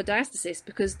don't have a diastasis,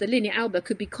 because the linea alba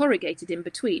could be corrugated in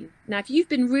between. Now, if you've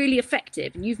been really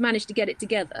effective and you've managed to get it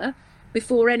together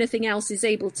before anything else is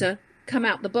able to come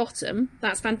out the bottom,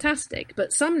 that's fantastic.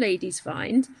 But some ladies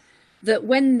find that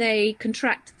when they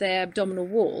contract their abdominal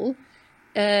wall,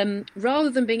 rather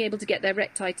than being able to get their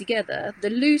recti together, the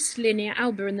loose linea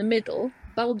alba in the middle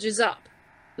bulges up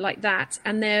like that,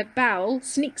 and their bowel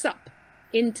sneaks up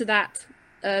into that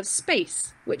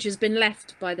space which has been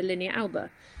left by the linea alba.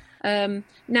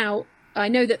 Now, I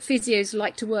know that physios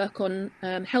like to work on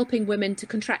helping women to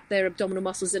contract their abdominal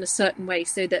muscles in a certain way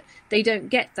so that they don't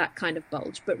get that kind of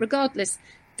bulge. But regardless,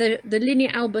 the linea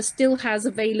alba still has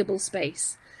available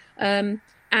space.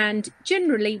 And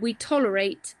generally, we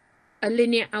tolerate a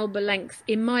linea alba length,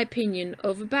 in my opinion,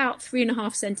 of about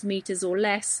 3.5 centimeters or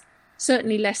less,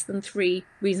 certainly less than 3,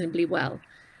 reasonably well.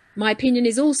 My opinion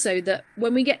is also that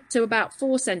when we get to about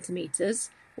 4 centimeters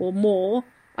or more,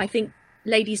 I think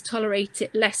ladies tolerate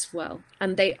it less well,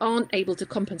 and they aren't able to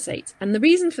compensate. And the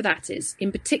reason for that is,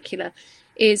 in particular,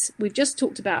 is we've just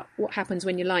talked about what happens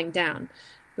when you're lying down.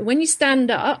 But when you stand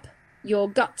up, your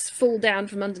guts fall down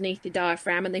from underneath the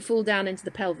diaphragm, and they fall down into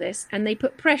the pelvis, and they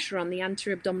put pressure on the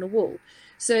anterior abdominal wall.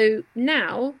 So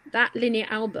now that linea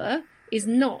alba is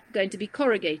not going to be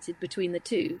corrugated between the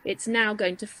two. It's now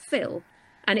going to fill,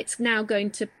 and it's now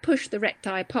going to push the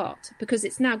recti apart, because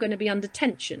it's now going to be under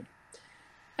tension.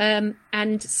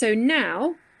 And so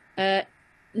now,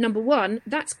 number one,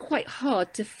 that's quite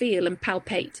hard to feel and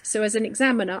palpate. So as an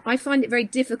examiner, I find it very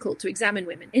difficult to examine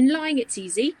women. In lying, it's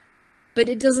easy, but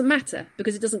it doesn't matter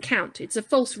because it doesn't count. It's a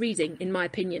false reading, in my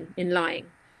opinion, in lying.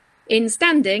 In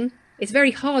standing, it's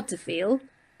very hard to feel.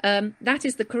 That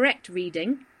is the correct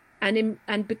reading.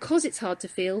 And because it's hard to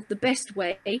feel, the best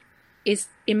way is,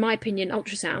 in my opinion,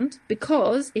 ultrasound.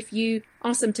 Because if you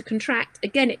ask them to contract,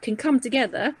 again, it can come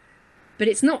together, but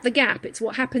it's not the gap, it's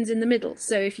what happens in the middle.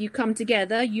 So if you come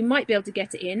together, you might be able to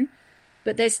get it in,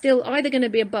 but there's still either going to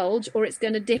be a bulge, or it's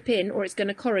going to dip in, or it's going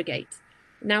to corrugate.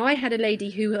 Now, I had a lady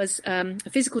who was a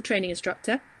physical training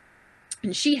instructor,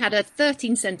 and she had a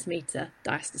 13 centimeter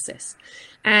diastasis.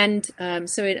 And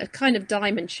so in a kind of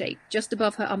diamond shape, just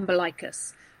above her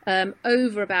umbilicus,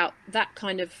 over about that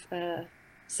kind of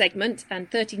segment, and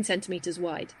 13 centimeters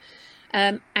wide.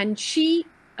 And she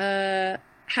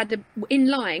in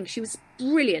lying, she was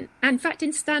brilliant. And in fact,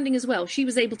 in standing as well, she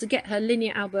was able to get her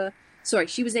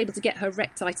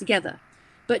recti together.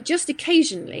 But just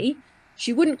occasionally,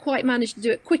 she wouldn't quite manage to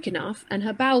do it quick enough, and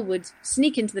her bowel would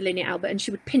sneak into the linea alba, and she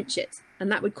would pinch it,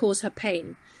 and that would cause her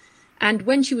pain. And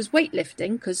when she was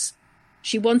weightlifting, because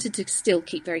she wanted to still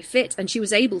keep very fit, and she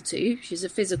was able to, she's a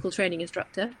physical training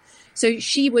instructor, so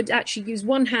she would actually use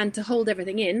one hand to hold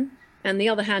everything in, and the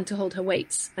other hand to hold her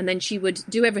weights. And then she would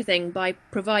do everything by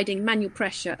providing manual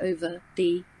pressure over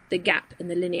the gap in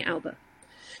the linea alba.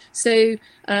 So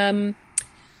in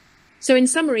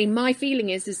summary, my feeling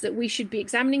is that we should be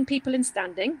examining people in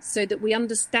standing so that we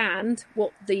understand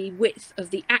what the width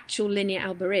of the actual linea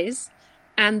alba is,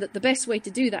 and that the best way to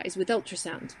do that is with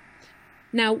ultrasound.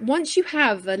 Now, once you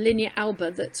have a linea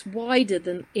alba that's wider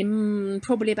than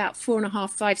probably about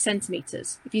 4.5-5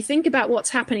 centimeters, if you think about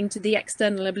what's happening to the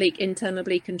external oblique, internal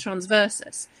oblique, and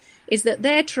transversus, is that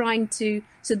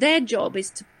so their job is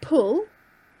to pull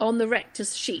on the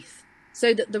rectus sheath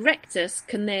so that the rectus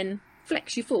can then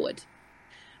flex you forward.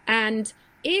 And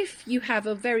if you have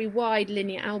a very wide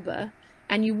linea alba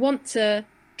and you want to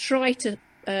try to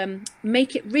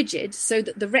make it rigid so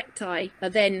that the recti are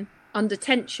then under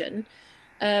tension,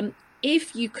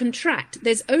 if you contract,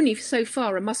 there's only so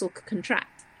far a muscle can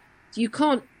contract. You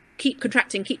can't keep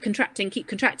contracting.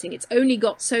 It's only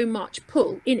got so much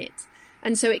pull in it.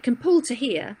 And so it can pull to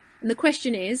here. And the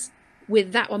question is,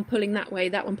 with that one pulling that way,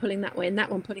 that one pulling that way, and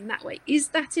that one pulling that way, is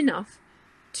that enough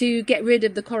to get rid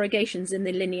of the corrugations in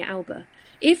the linea alba?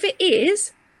 If it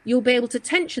is, you'll be able to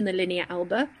tension the linea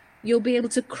alba, you'll be able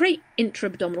to create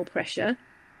intra-abdominal pressure,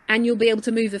 and you'll be able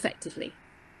to move effectively.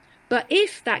 But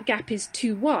if that gap is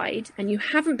too wide and you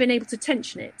haven't been able to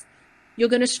tension it, you're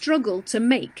going to struggle to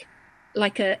make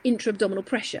like a intra-abdominal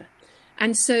pressure.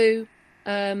 And so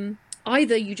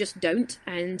either you just don't,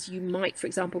 and you might, for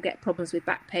example, get problems with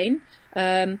back pain,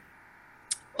 or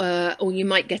you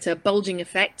might get a bulging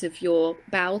effect of your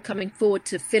bowel coming forward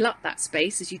to fill up that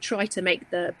space as you try to make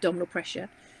the abdominal pressure.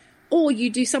 Or you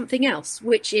do something else,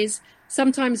 which is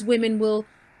sometimes women will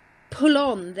pull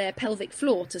on their pelvic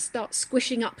floor to start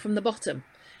squishing up from the bottom.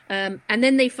 And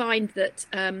then they find that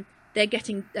they're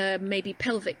getting maybe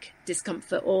pelvic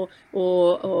discomfort or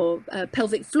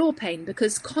pelvic floor pain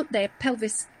because their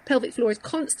pelvic floor is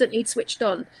constantly switched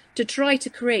on to try to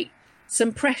create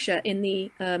some pressure in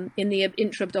the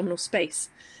intra-abdominal space.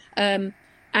 And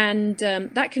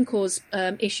that can cause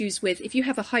issues with, if you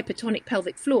have a hypertonic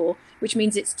pelvic floor, which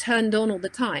means it's turned on all the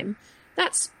time,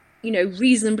 that's,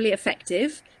 reasonably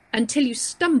effective until you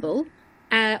stumble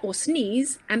or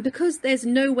sneeze, and because there's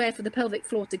nowhere for the pelvic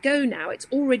floor to go now, it's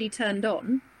already turned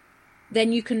on,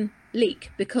 then you can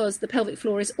leak because the pelvic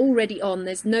floor is already on,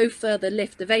 there's no further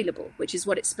lift available, which is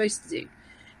what it's supposed to do.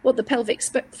 What the pelvic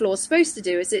floor is supposed to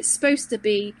do is it's supposed to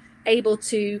be able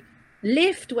to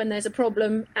lift when there's a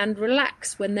problem and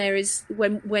relax when there's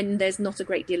not a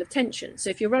great deal of tension. So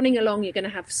if you're running along, you're going to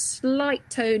have slight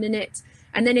tone in it,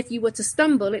 and then if you were to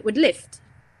stumble, it would lift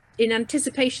in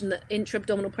anticipation that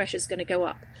intra-abdominal pressure is going to go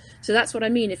up. So that's what I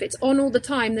mean. If it's on all the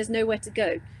time, there's nowhere to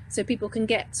go. So people can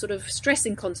get sort of stress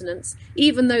incontinence,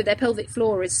 even though their pelvic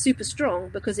floor is super strong,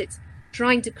 because it's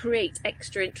trying to create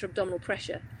extra intra-abdominal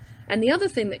pressure. And the other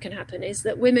thing that can happen is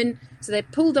that women, so they're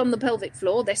pulled on the pelvic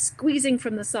floor, they're squeezing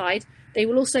from the side, they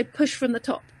will also push from the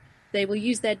top. They will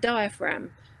use their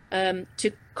diaphragm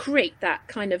to create that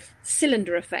kind of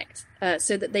cylinder effect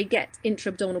so that they get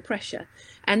intra-abdominal pressure.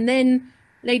 And then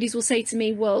ladies will say to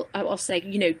me, well, I'll say,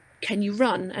 can you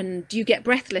run? And do you get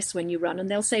breathless when you run? And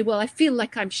they'll say, well, I feel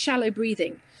like I'm shallow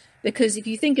breathing. Because if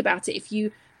you think about it, if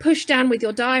you push down with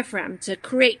your diaphragm to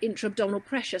create intra-abdominal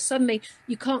pressure, suddenly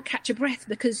you can't catch a breath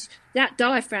because that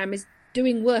diaphragm is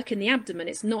doing work in the abdomen.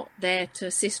 It's not there to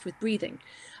assist with breathing.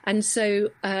 And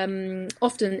so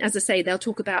often, as I say, they'll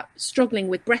talk about struggling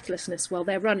with breathlessness while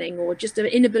they're running, or just an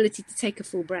inability to take a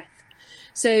full breath.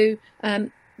 So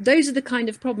those are the kind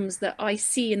of problems that I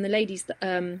see in the ladies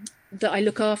that I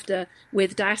look after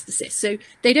with diastasis. So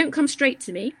they don't come straight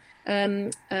to me.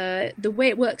 The way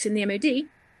it works in the MOD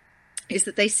is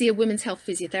that they see a women's health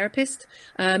physiotherapist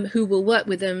who will work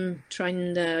with them, try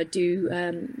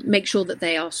and make sure that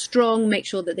they are strong, make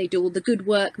sure that they do all the good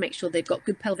work, make sure they've got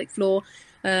good pelvic floor,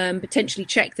 potentially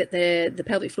check that the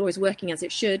pelvic floor is working as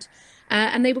it should.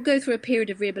 And they will go through a period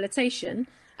of rehabilitation.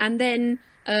 And then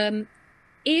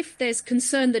if there's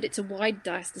concern that it's a wide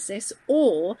diastasis,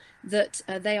 or that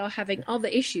they are having other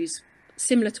issues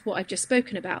similar to what I've just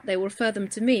spoken about, they will refer them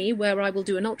to me, where I will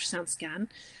do an ultrasound scan.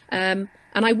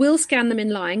 And I will scan them in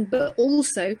lying, but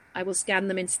also I will scan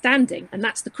them in standing. And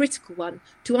that's the critical one,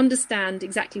 to understand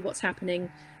exactly what's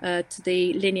happening to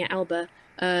the linea alba,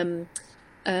 when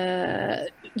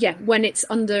it's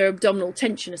under abdominal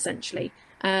tension, essentially.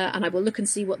 And I will look and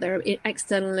see what their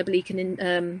external oblique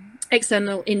and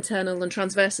external, internal and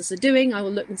transversus are doing. I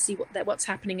will look and see what's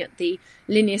happening at the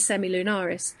linea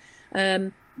semilunaris.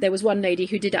 There was one lady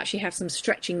who did actually have some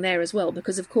stretching there as well,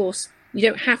 because of course you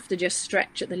don't have to just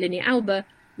stretch at the linea alba.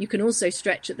 You can also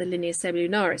stretch at the linea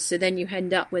semilunaris. So then you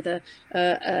end up with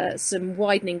some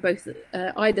widening both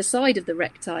either side of the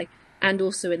recti and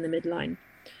also in the midline.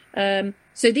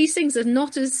 So these things are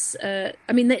not as,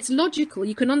 it's logical.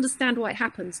 You can understand why it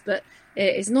happens, but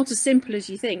it's not as simple as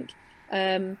you think.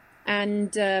 But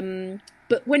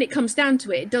when it comes down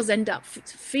to it, it does end up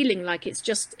feeling like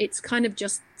it's kind of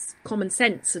just common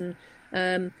sense. And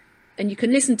and you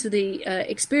can listen to the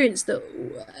experience that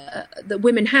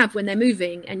women have when they're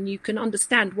moving, and you can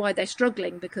understand why they're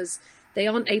struggling, because they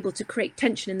aren't able to create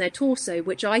tension in their torso,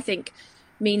 which I think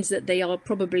means that they are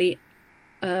probably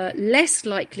less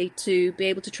likely to be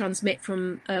able to transmit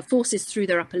from forces through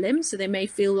their upper limbs. So they may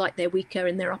feel like they're weaker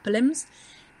in their upper limbs.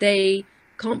 They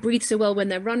can't breathe so well when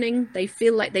they're running. They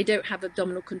feel like they don't have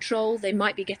abdominal control. They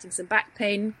might be getting some back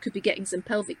pain, could be getting some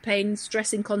pelvic pain,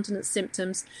 stress incontinence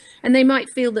symptoms, and they might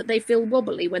feel that they feel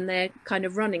wobbly when they're kind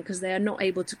of running because they are not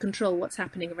able to control what's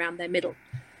happening around their middle.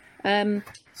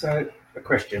 So a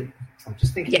question, I'm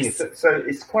just thinking, yes. So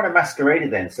it's quite a masquerader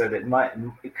then, so that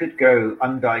it could go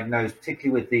undiagnosed,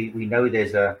 particularly with we know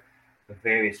there's for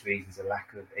various reasons, a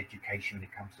lack of education when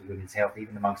it comes to women's health,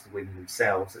 even amongst the women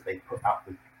themselves, that they put up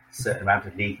with a certain amount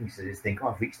of leaking, so they just think,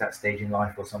 I've reached that stage in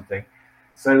life or something.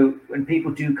 So when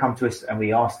people do come to us and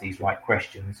we ask these right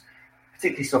questions,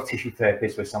 particularly soft tissue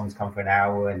therapists, where someone's come for an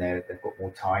hour and they've got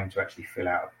more time to actually fill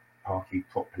out a PARQ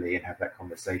properly and have that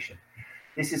conversation,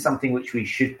 this is something which we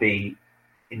should be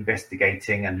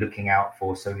investigating and looking out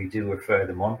for, so we do refer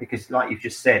them on, because like you've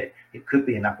just said, it could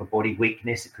be an upper body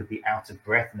weakness, it could be out of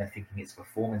breath and they're thinking it's a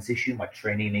performance issue, my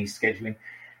training needs scheduling,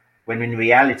 when in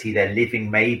reality they're living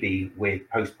maybe with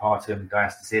postpartum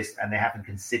diastasis and they haven't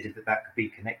considered that could be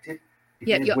connected.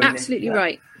 Yeah, you're absolutely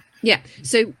right. Yeah.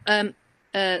 So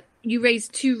you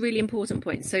raised two really important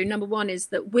points. So number one is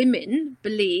that women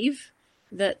believe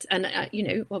that, and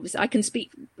obviously I can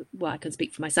speak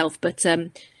for myself, but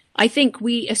I think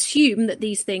we assume that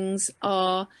these things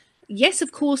are, yes,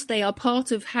 of course, they are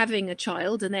part of having a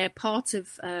child and they're part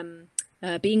of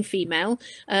being female,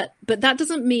 but that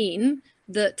doesn't mean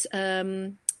that,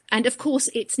 and of course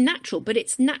it's natural, but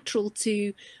it's natural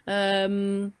to,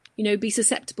 be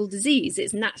susceptible to disease.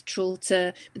 It's natural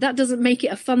but that doesn't make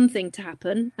it a fun thing to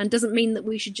happen and doesn't mean that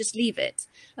we should just leave it.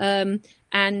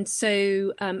 And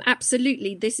so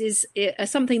absolutely, this is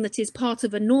something that is part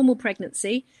of a normal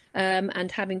pregnancy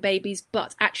and having babies,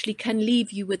 but actually can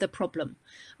leave you with a problem.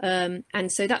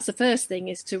 And so that's the first thing,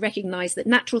 is to recognize that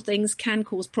natural things can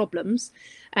cause problems.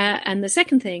 And the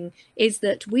second thing is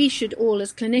that we should all,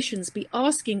 as clinicians, be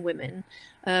asking women,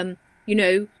 have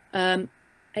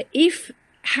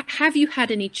you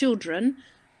had any children?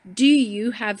 Do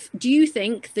you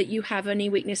think that you have any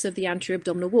weakness of the anterior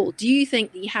abdominal wall? Do you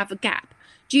think that you have a gap?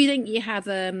 Do you think you have,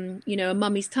 a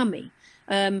mummy's tummy?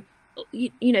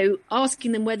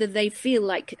 Asking them whether they feel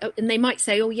like, and they might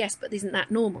say, oh, yes, but isn't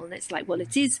that normal? And it's like, well,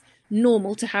 it is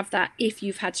normal to have that if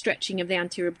you've had stretching of the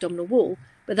anterior abdominal wall,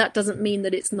 but that doesn't mean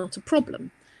that it's not a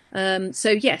problem.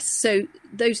 So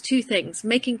those two things,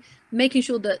 making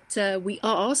sure that we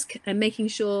ask, and making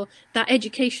sure that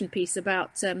education piece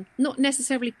about not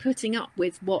necessarily putting up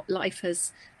with what life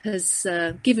has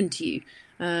given to you.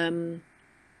 And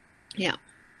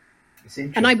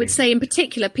I would say in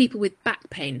particular people with back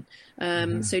pain.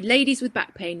 So ladies with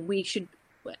back pain, we should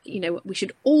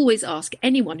always ask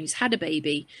anyone who's had a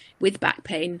baby with back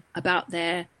pain about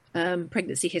their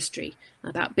pregnancy history,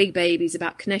 about big babies,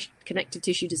 about connective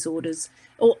tissue disorders,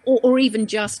 or even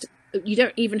just, you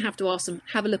don't even have to ask them,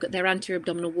 have a look at their anterior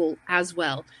abdominal wall as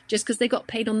well. Just because they got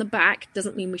pain on the back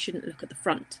doesn't mean we shouldn't look at the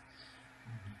front.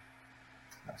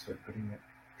 That's what putting it.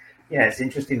 Yeah, it's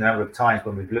interesting the number of times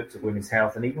when we've looked at women's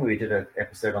health, and even when we did an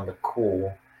episode on the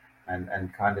core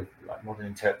and kind of like modern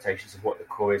interpretations of what the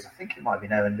core is. I think it might have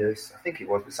been Owen Lewis, I think it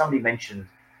was, but somebody mentioned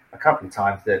a couple of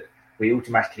times that we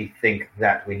automatically think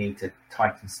that we need to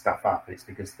tighten stuff up. It's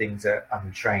because things are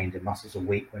untrained and muscles are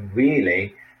weak, when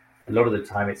really a lot of the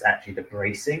time it's actually the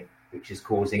bracing which is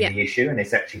causing the issue, and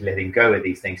it's actually letting go of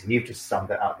these things. And you've just summed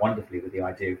it up wonderfully with the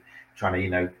idea of trying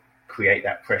to, create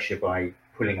that pressure by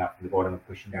pulling up from the bottom and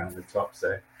pushing down on the top.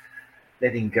 So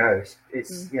letting go,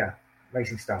 it's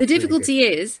amazing stuff. The difficulty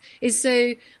really is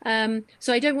so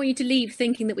I don't want you to leave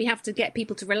thinking that we have to get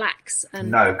people to relax.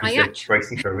 And no, because they're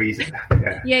bracing for a reason.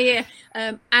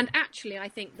 And actually, I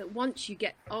think that once you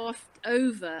get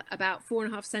over about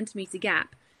 4.5 centimetre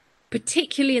gap,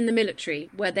 particularly in the military,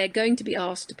 where they're going to be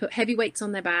asked to put heavy weights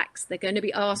on their backs, they're going to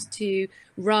be asked to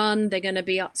run, they're going to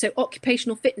be so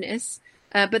occupational fitness.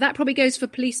 But that probably goes for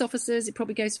police officers. It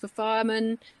probably goes for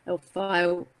firemen or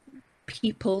fire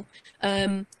people.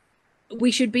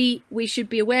 We should be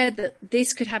aware that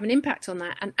this could have an impact on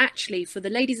that. And actually, for the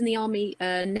ladies in the Army,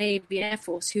 Navy, Air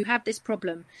Force who have this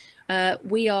problem, I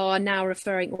am now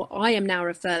referring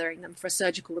them for a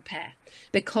surgical repair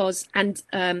because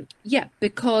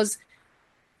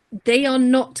they are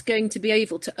not going to be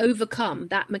able to overcome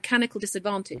that mechanical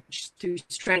disadvantage through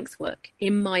strength work,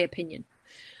 in my opinion.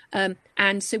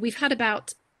 And so we've had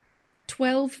about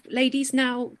 12 ladies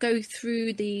now go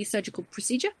through the surgical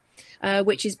procedure.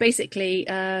 which is basically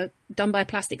done by a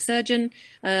plastic surgeon.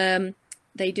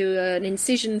 They do an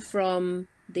incision from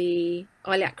the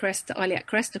iliac crest to iliac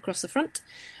crest across the front.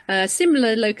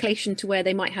 Similar location to where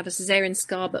they might have a cesarean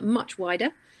scar, but much wider.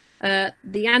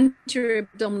 The anterior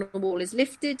abdominal wall is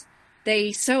lifted.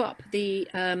 They sew up the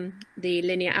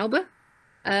linea alba,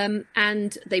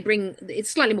 and they bring, it's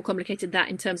slightly more complicated that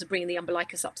in terms of bringing the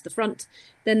umbilicus up to the front.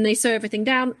 Then they sew everything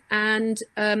down, and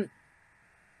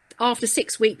after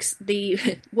 6 weeks,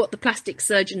 what the plastic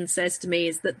surgeon says to me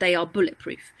is that they are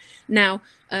bulletproof. Now,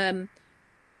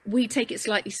 we take it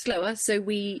slightly slower, so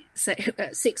we say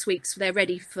 6 weeks they're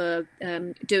ready for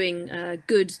doing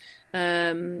good,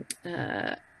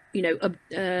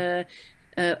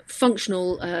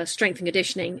 functional strength and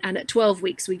conditioning, and at 12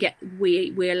 weeks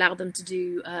we allow them to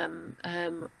do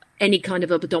any kind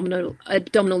of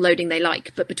abdominal loading they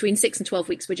like. But between 6 and 12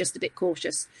 weeks, we're just a bit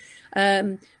cautious.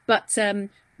 The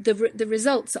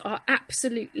results are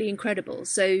absolutely incredible.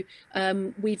 So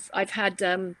I've had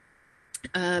a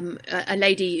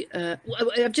lady.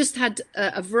 I've just had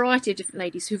a variety of different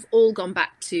ladies who've all gone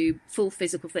back to full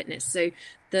physical fitness. So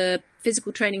the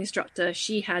physical training instructor,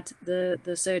 she had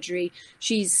the surgery.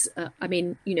 She's,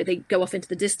 they go off into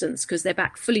the distance because they're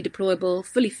back fully deployable,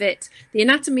 fully fit. The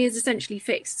anatomy is essentially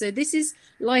fixed. So this is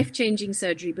life-changing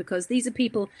surgery because these are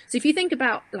people. So if you think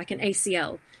about like an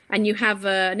ACL and you have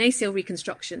an ACL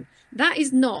reconstruction, that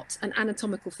is not an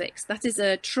anatomical fix. That is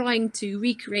trying to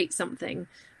recreate something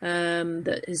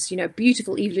that is,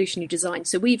 beautiful evolutionary design.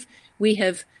 So we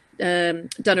have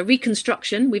done a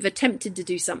reconstruction. We've attempted to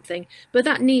do something, but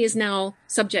that knee is now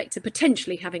subject to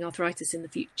potentially having arthritis in the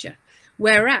future.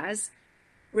 Whereas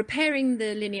repairing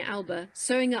the linea alba,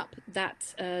 sewing up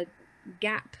that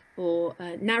gap or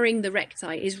narrowing the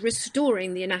recti is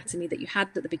restoring the anatomy that you had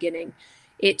at the beginning.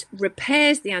 It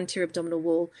repairs the anterior abdominal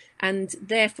wall, and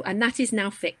that is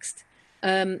now fixed.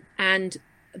 And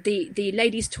the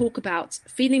ladies talk about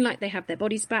feeling like they have their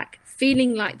bodies back,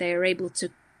 feeling like they are able to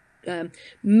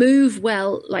move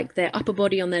well, like their upper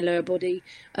body on their lower body.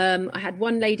 I had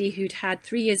one lady who'd had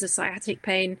 3 years of sciatic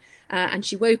pain, and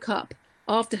she woke up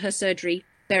after her surgery,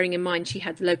 bearing in mind she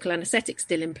had local anaesthetic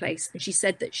still in place, and she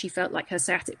said that she felt like her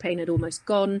sciatic pain had almost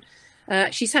gone.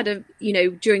 She's had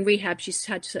during rehab, she's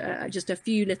had just a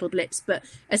few little blips, but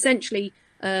essentially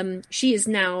she is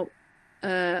now,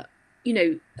 the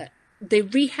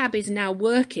rehab is now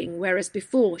working, whereas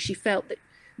before she felt that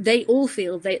they all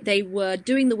feel they were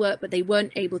doing the work, but they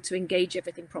weren't able to engage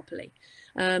everything properly.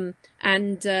 So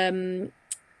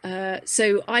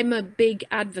I'm a big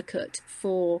advocate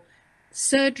for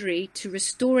surgery to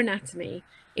restore anatomy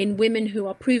in women who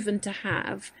are proven to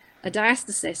have a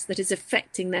diastasis that is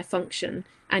affecting their function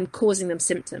and causing them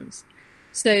symptoms.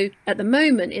 So at the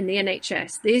moment in the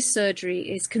NHS, this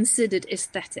surgery is considered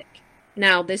aesthetic.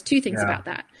 Now, there's two things about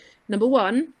that. Number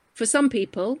one, for some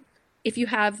people, if you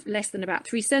have less than about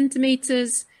 3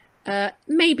 centimeters,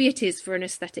 maybe it is for an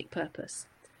aesthetic purpose.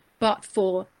 But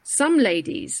for some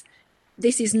ladies,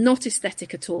 this is not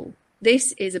aesthetic at all.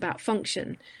 This is about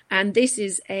function, and this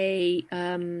is a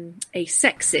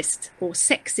sexist or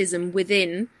sexism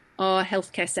within our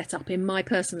healthcare setup, in my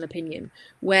personal opinion,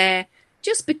 where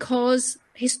just because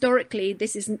historically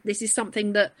this is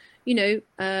something that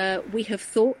we have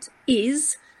thought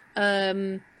is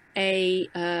a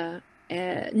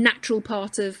natural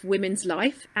part of women's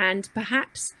life, and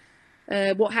perhaps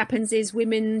what happens is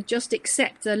women just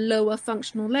accept a lower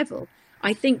functional level.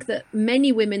 I think that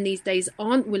many women these days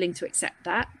aren't willing to accept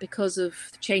that because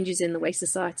of changes in the way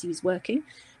society is working.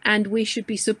 And we should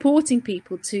be supporting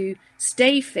people to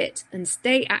stay fit and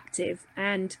stay active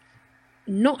and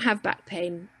not have back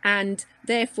pain. And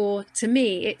therefore, to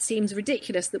me, it seems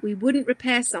ridiculous that we wouldn't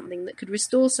repair something that could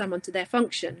restore someone to their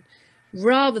function,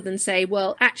 rather than say,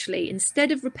 well, actually,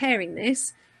 instead of repairing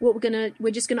this, we're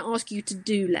just going to ask you to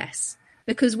do less.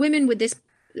 Because women with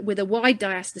a wide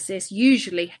diastasis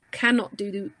usually cannot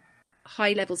do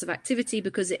high levels of activity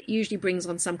because it usually brings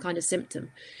on some kind of symptom.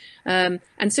 And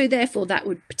so therefore that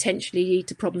would potentially lead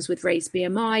to problems with raised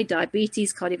BMI,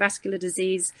 diabetes, cardiovascular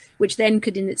disease, which then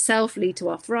could in itself lead to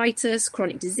arthritis,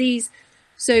 chronic disease.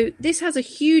 So this has a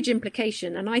huge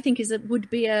implication, and I think would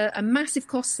be a massive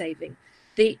cost saving.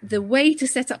 The way to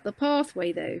set up the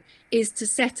pathway, though, is to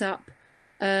set up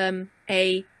a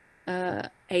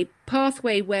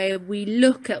pathway where we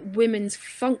look at women's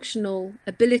functional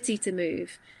ability to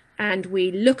move, and we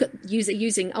look at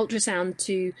using ultrasound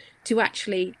to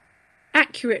actually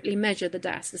accurately measure the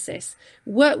diastasis,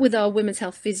 work with our women's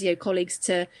health physio colleagues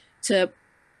to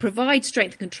provide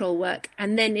strength and control work,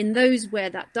 and then in those where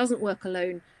that doesn't work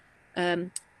alone,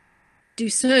 do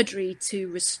surgery to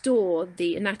restore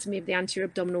the anatomy of the anterior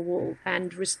abdominal wall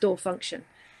and restore function.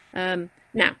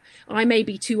 Now, I may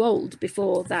be too old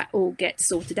before that all gets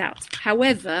sorted out.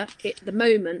 However, at the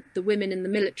moment, the women in the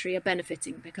military are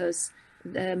benefiting because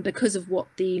of what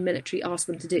the military asked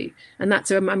them to do. And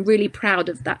I'm really proud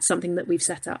of that, something that we've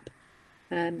set up.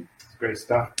 Great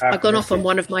stuff. I've gone off on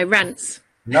one of my rants.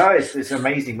 No, it's an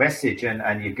amazing message,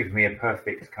 and you've given me a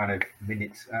perfect kind of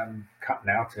minute cut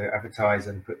now to advertise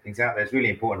and put things out there. It's a really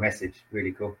important message,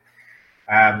 really cool.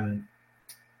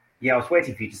 Yeah, I was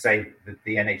waiting for you to say that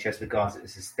the NHS regards it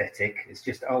as aesthetic. It's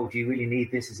just, do you really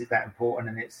need this? Is it that important?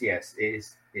 And it's, yes, it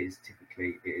is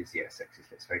typically, yes, sexist,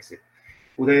 let's face it.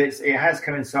 Although it has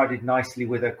coincided nicely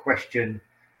with a question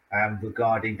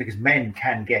regarding, because men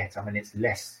can get, it's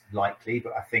less likely,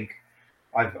 but I think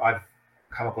I've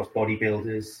come across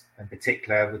bodybuilders in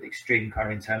particular with extreme kind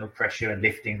of internal pressure and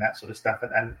lifting, that sort of stuff.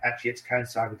 And actually it's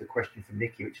coincided with the question from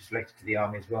Nikki, which is related to the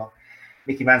army as well.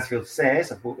 Nikki Mansfield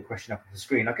says, I've brought the question up on the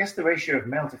screen, I guess the ratio of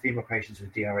male to female patients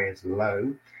with DRA is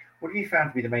low. What have you found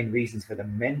to be the main reasons for the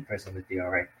men present with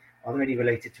DRA? Are there any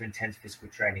related to intense physical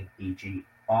training, e.g.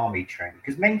 army training?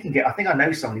 Because men can get, I think I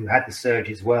know someone who had the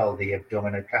surgery as well, the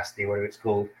abdominoplasty, whatever it's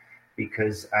called,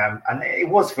 because, and it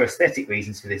was for aesthetic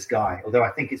reasons for this guy, although I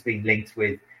think it's been linked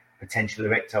with potential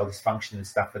erectile dysfunction and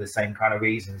stuff for the same kind of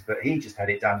reasons, but he just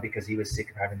had it done because he was sick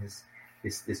of having this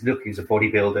look. He was a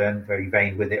bodybuilder and very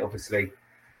vain with it, obviously,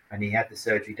 and he had the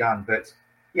surgery done. But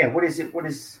yeah, what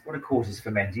are causes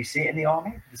for men? Do you see it in the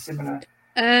army, the similar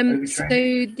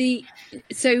overtraining?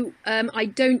 I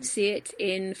don't see it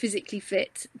in physically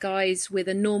fit guys with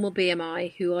a normal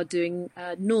BMI who are doing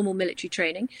normal military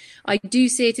training. I do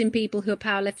see it in people who are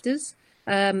powerlifters.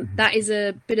 That is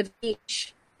a bit of a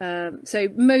niche. So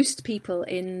most people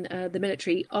in the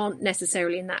military aren't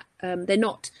necessarily in that. They're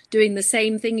not doing the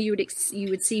same thing you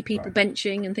would see people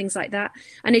benching and things like that.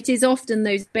 And it is often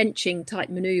those benching type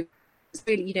maneuvers,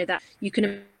 really, that you can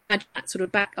imagine that sort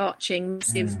of back arching,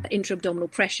 massive intra-abdominal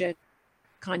pressure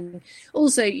kind of.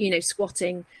 Also,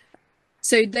 squatting.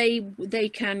 So they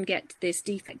can get this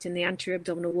defect in the anterior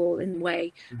abdominal wall in the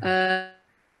way.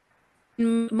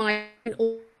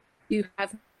 You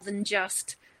have more than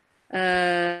just.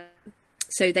 So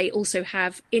they also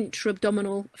have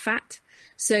intra-abdominal fat.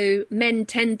 So men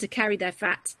tend to carry their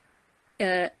fat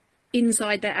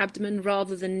inside their abdomen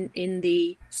rather than in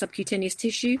the subcutaneous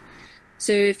tissue.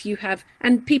 So if you have,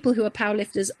 and people who are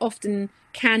powerlifters often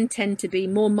can tend to be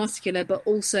more muscular, but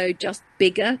also just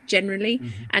bigger generally.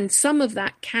 And some of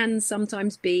that can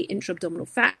sometimes be intra-abdominal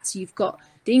fat. So you've got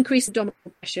the increased abdominal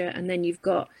pressure, and then you've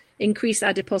got increased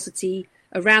adiposity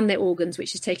around their organs,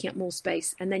 which is taking up more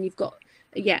space. And then you've got,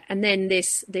 and then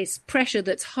this pressure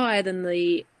that's higher than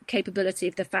the capability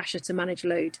of the fascia to manage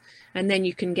load. And then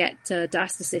you can get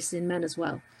diastasis in men as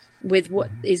well, with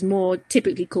what is more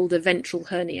typically called a ventral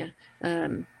hernia,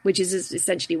 which is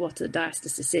essentially what a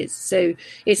diastasis is. So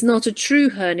it's not a true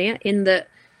hernia in that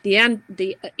the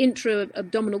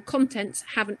intra-abdominal contents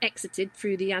haven't exited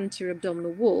through the anterior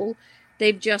abdominal wall.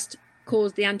 They've just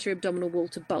caused the anterior abdominal wall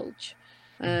to bulge.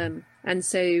 And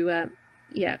so,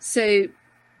 so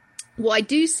what I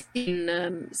do see in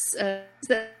the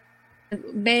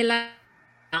male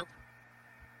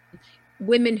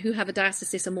women who have a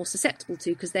diastasis are more susceptible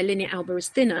to, because their linea alba is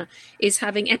thinner, is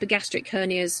having epigastric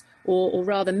hernias or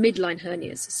rather midline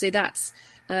hernias. So that's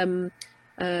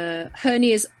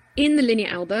hernias in the linea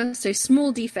alba, so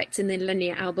small defects in the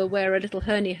linea alba where a little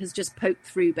hernia has just poked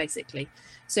through, basically.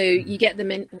 So you get them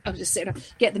in,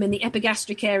 get them in the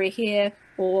epigastric area here,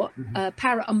 or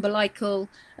paraumbilical,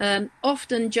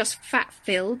 often just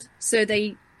fat-filled, so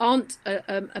they aren't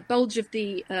a bulge of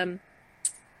the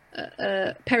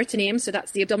peritoneum, so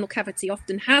that's the abdominal cavity,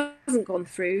 often hasn't gone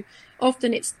through.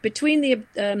 Often it's between the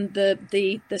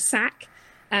sac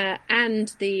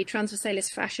and the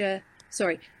transversalis fascia.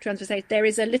 Transversalis. There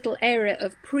is a little area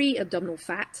of pre-abdominal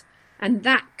fat, and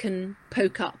that can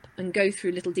poke up and go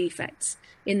through little defects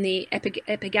in the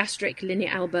epigastric linea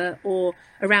alba, or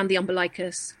around the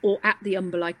umbilicus, or at the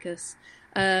umbilicus.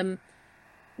 When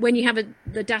you have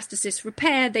the diastasis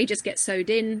repair, they just get sewed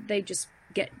in. They just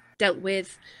get dealt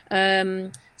with.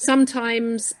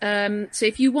 Sometimes, so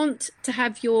if you want to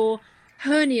have your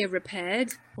hernia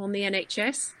repaired on the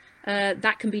NHS,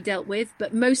 that can be dealt with.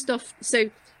 But most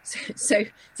often, so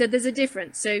there's a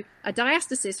difference. So a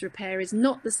diastasis repair is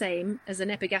not the same as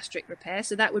an epigastric repair.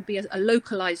 So that would be a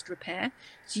localized repair.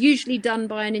 It's usually done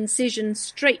by an incision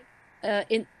straight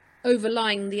in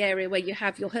overlying the area where you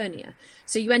have your hernia.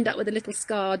 So you end up with a little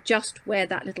scar just where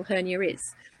that little hernia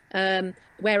is.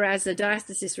 Whereas a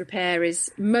diastasis repair is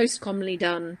most commonly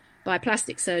done by a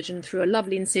plastic surgeon through a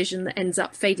lovely incision that ends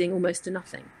up fading almost to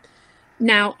nothing.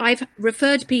 Now, I've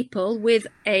referred people with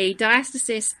a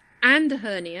diastasis and a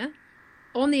hernia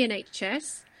on the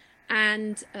NHS,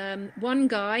 and one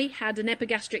guy had an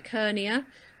epigastric hernia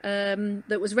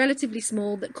that was relatively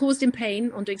small that caused him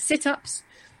pain on doing sit-ups,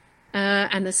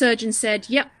 and the surgeon said,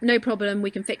 yep, no problem,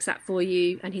 we can fix that for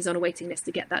you, and he's on a waiting list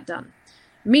to get that done.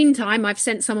 Meantime, I've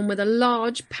sent someone with a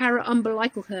large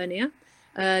para-umbilical hernia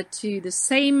to the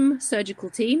same surgical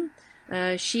team.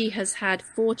 She has had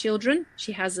 4 children.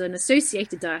 She has an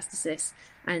associated diastasis.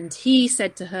 And he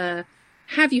said to her,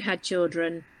 have you had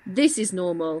children? This is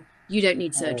normal. You don't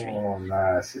need surgery. Oh,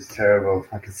 no, this is terrible.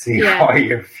 I can see why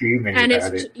you're fuming and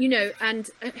about it's, it. You know, and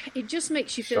it just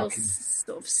makes you feel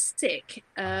sort of sick.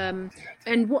 And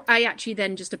what I actually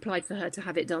then just applied for her to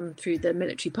have it done through the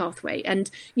military pathway. And,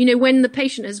 you know, when the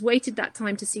patient has waited that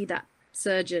time to see that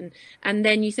surgeon, and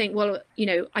then you think, well, you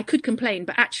know, I could complain,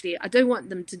 but actually I don't want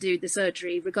them to do the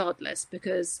surgery regardless,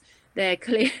 because they're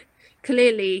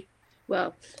clearly,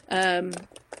 well,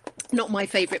 not my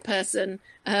favourite person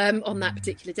on that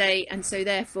particular day, and so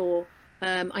therefore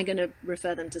I'm going to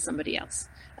refer them to somebody else.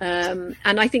 And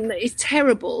I think that it's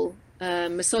terrible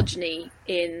misogyny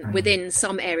within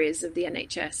some areas of the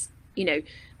NHS, you know,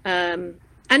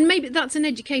 and maybe that's an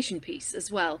education piece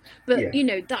as well. But you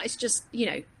know, that is just, you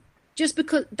know, just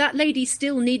because that lady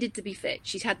still needed to be fit.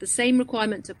 She's had the same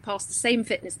requirement to pass the same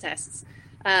fitness tests,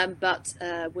 but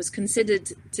was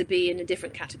considered to be in a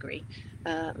different category.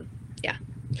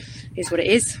 Is what it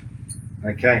is.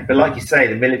 Okay, but like you say,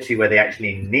 the military, where they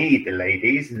actually need the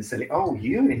ladies, and say, oh,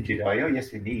 you're injured, are you? Oh,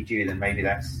 yes, we need you. Then maybe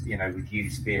that's, you know, with you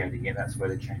spearheading it, that's where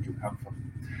the change will come from.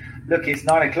 Look, it's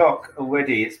 9 o'clock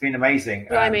already. It's been amazing.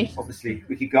 Obviously,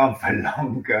 we could go on for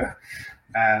longer.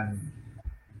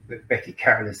 But Becky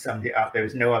Carroll has summed it up. There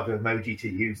was no other emoji to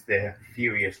use there.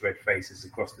 Furious red faces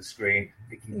across the screen.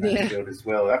 Vicky Mansfield as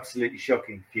well. Absolutely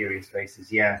shocking, furious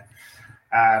faces.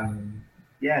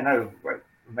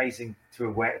 Amazing to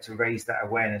raise that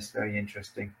awareness. Very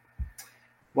interesting.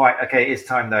 Right, okay, it's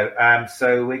time though.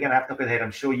 So we're going to have to look ahead.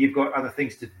 I'm sure you've got other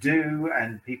things to do,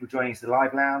 and people joining us at the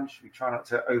live lounge. We try not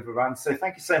to overrun. So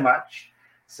thank you so much,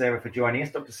 Sarah, for joining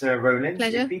us. Dr. Sarah Rollins.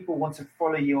 Pleasure. If people want to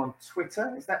follow you on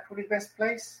Twitter, is that probably the best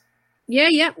place?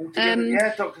 Yeah.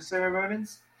 Dr. Sarah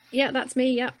Rollins. Yeah, that's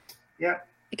me. Yeah.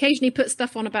 Occasionally put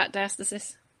stuff on about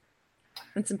diastasis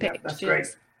and some pictures. That's great.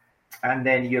 And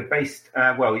then you're based,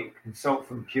 you consult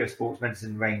from Pure Sports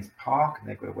Medicine Rains Park, and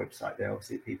they've got a website there.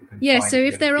 Obviously, people can. Yeah. So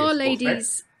if there are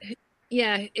ladies,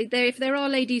 if there are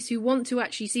ladies who want to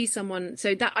actually see someone,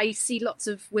 so that I see lots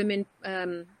of women,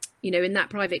 in that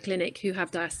private clinic who have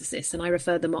diastasis, and I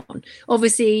refer them on.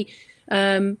 Obviously,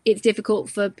 it's difficult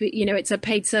for, it's a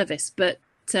paid service, but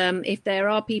if there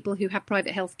are people who have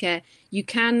private healthcare, you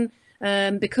can,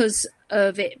 because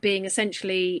of it being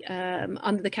essentially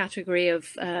under the category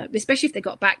of, especially if they've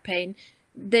got back pain,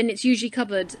 then it's usually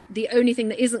covered. The only thing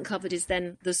that isn't covered is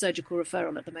then the surgical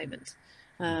referral at the moment.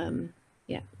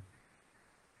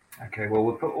 Okay, well,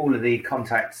 we'll put all of the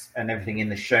contacts and everything in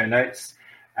the show notes.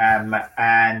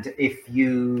 And if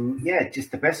you,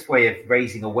 just the best way of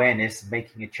raising awareness and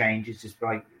making a change is just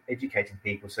by educating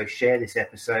people. So share this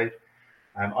episode.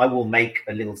 I will make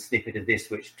a little snippet of this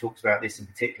which talks about this in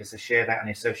particular. So share that on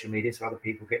your social media so other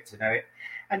people get to know it.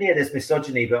 And there's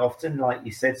misogyny, but often, like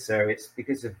you said, Sarah, it's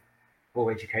because of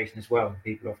poor education as well.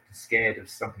 People are often scared of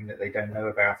something that they don't know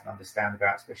about and understand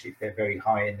about, especially if they're very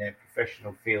high in their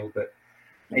professional field. But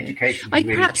education.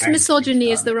 Perhaps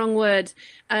misogyny is the wrong word.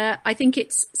 I think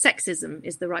it's sexism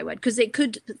is the right word, because it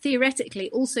could theoretically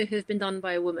also have been done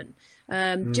by a woman,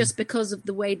 just because of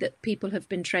the way that people have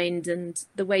been trained and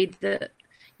the way that,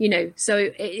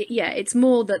 so it's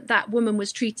more that woman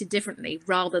was treated differently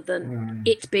rather than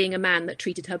it being a man that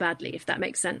treated her badly, if that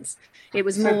makes sense. It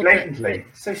was so more blatantly,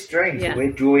 so strange that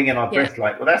we're drawing in our breath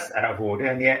like, well, that's out of order,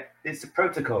 and yet it's a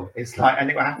protocol. It's like, and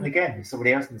it will happen again with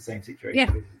somebody else in the same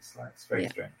situation. It's very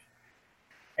strange.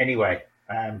 Anyway,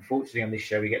 fortunately on this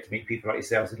show we get to meet people like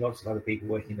yourselves and lots of other people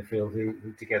working in the field who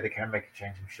together can make a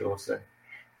change, I'm sure. So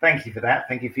thank you for that.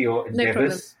 Thank you for your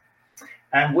endeavours.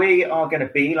 And we are going to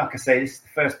be, like I say, this is the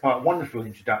first part, wonderful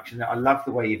introduction. I love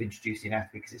the way you've introduced the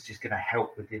anatomy because it's just going to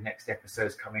help with the next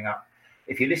episodes coming up.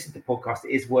 If you listen to the podcast,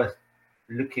 it is worth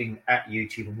looking at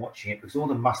YouTube and watching it, because all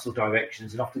the muscle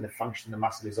directions, and often the function of the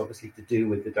muscle is obviously to do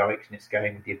with the direction it's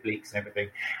going with the obliques and everything.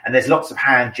 And there's lots of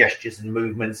hand gestures and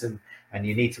movements, and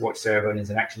you need to watch Sarah Rollins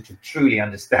in action to truly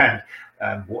understand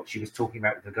what she was talking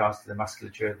about with regards to the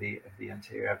musculature of the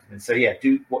anterior abdomen. So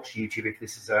do watch YouTube if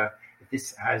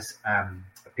this has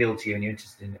appealed to you and you're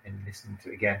interested in listening to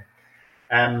it again.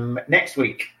 Next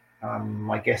week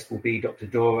My guest will be Dr.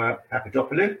 Dora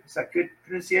Papadopoulou. Is that good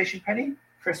pronunciation, Penny?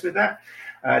 Impressed with that?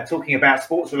 Talking about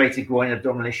sports-related groin and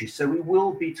abdominal issues. So we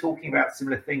will be talking about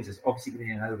similar things. There's obviously going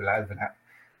to be an overlap,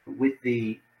 but with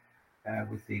the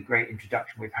great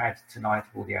introduction we've had tonight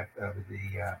with the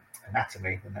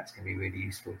anatomy, then that's going to be really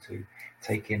useful to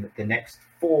take in the next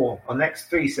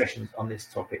 3 sessions on this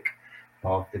topic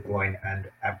of the groin and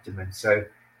abdomen. So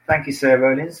thank you, Sarah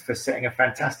Rollins, for setting a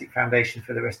fantastic foundation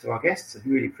for the rest of our guests. I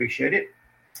really appreciate it.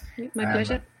 My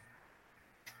pleasure.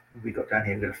 We got down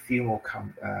here, we've got a few more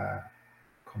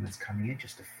comments coming in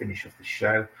just to finish off the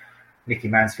show. Nikki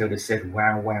Mansfield has said,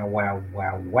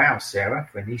 wow, Sarah,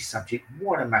 for a niche subject.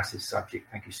 What a massive subject.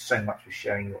 Thank you so much for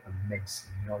sharing your immense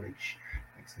knowledge.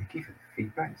 Thanks, Nikki, for the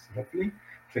feedback. It's lovely.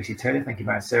 Tracy Taylor, thank you,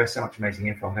 man. Sarah, so much amazing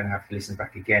info. I'm going to have to listen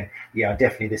back again. Yeah,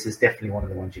 definitely. This is definitely one of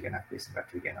the ones you're going to have to listen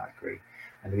back to again. I agree.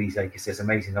 And Louise Aker says,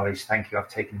 amazing knowledge. Thank you. I've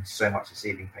taken so much this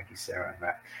evening. Thank you, Sarah and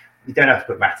Matt. You don't have to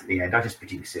put Matt at the end. I just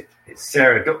produce it. It's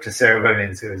Sarah, Dr. Sarah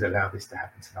Rollins, who has allowed this to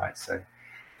happen tonight. So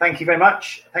thank you very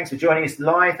much. Thanks for joining us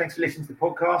live. Thanks for listening to the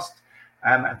podcast.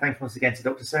 And thanks once again to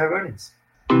Dr. Sarah Rollins.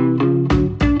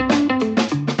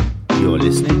 You're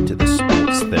listening to the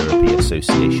Sports Therapy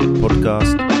Association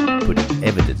podcast, putting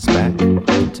evidence back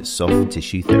into soft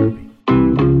tissue therapy.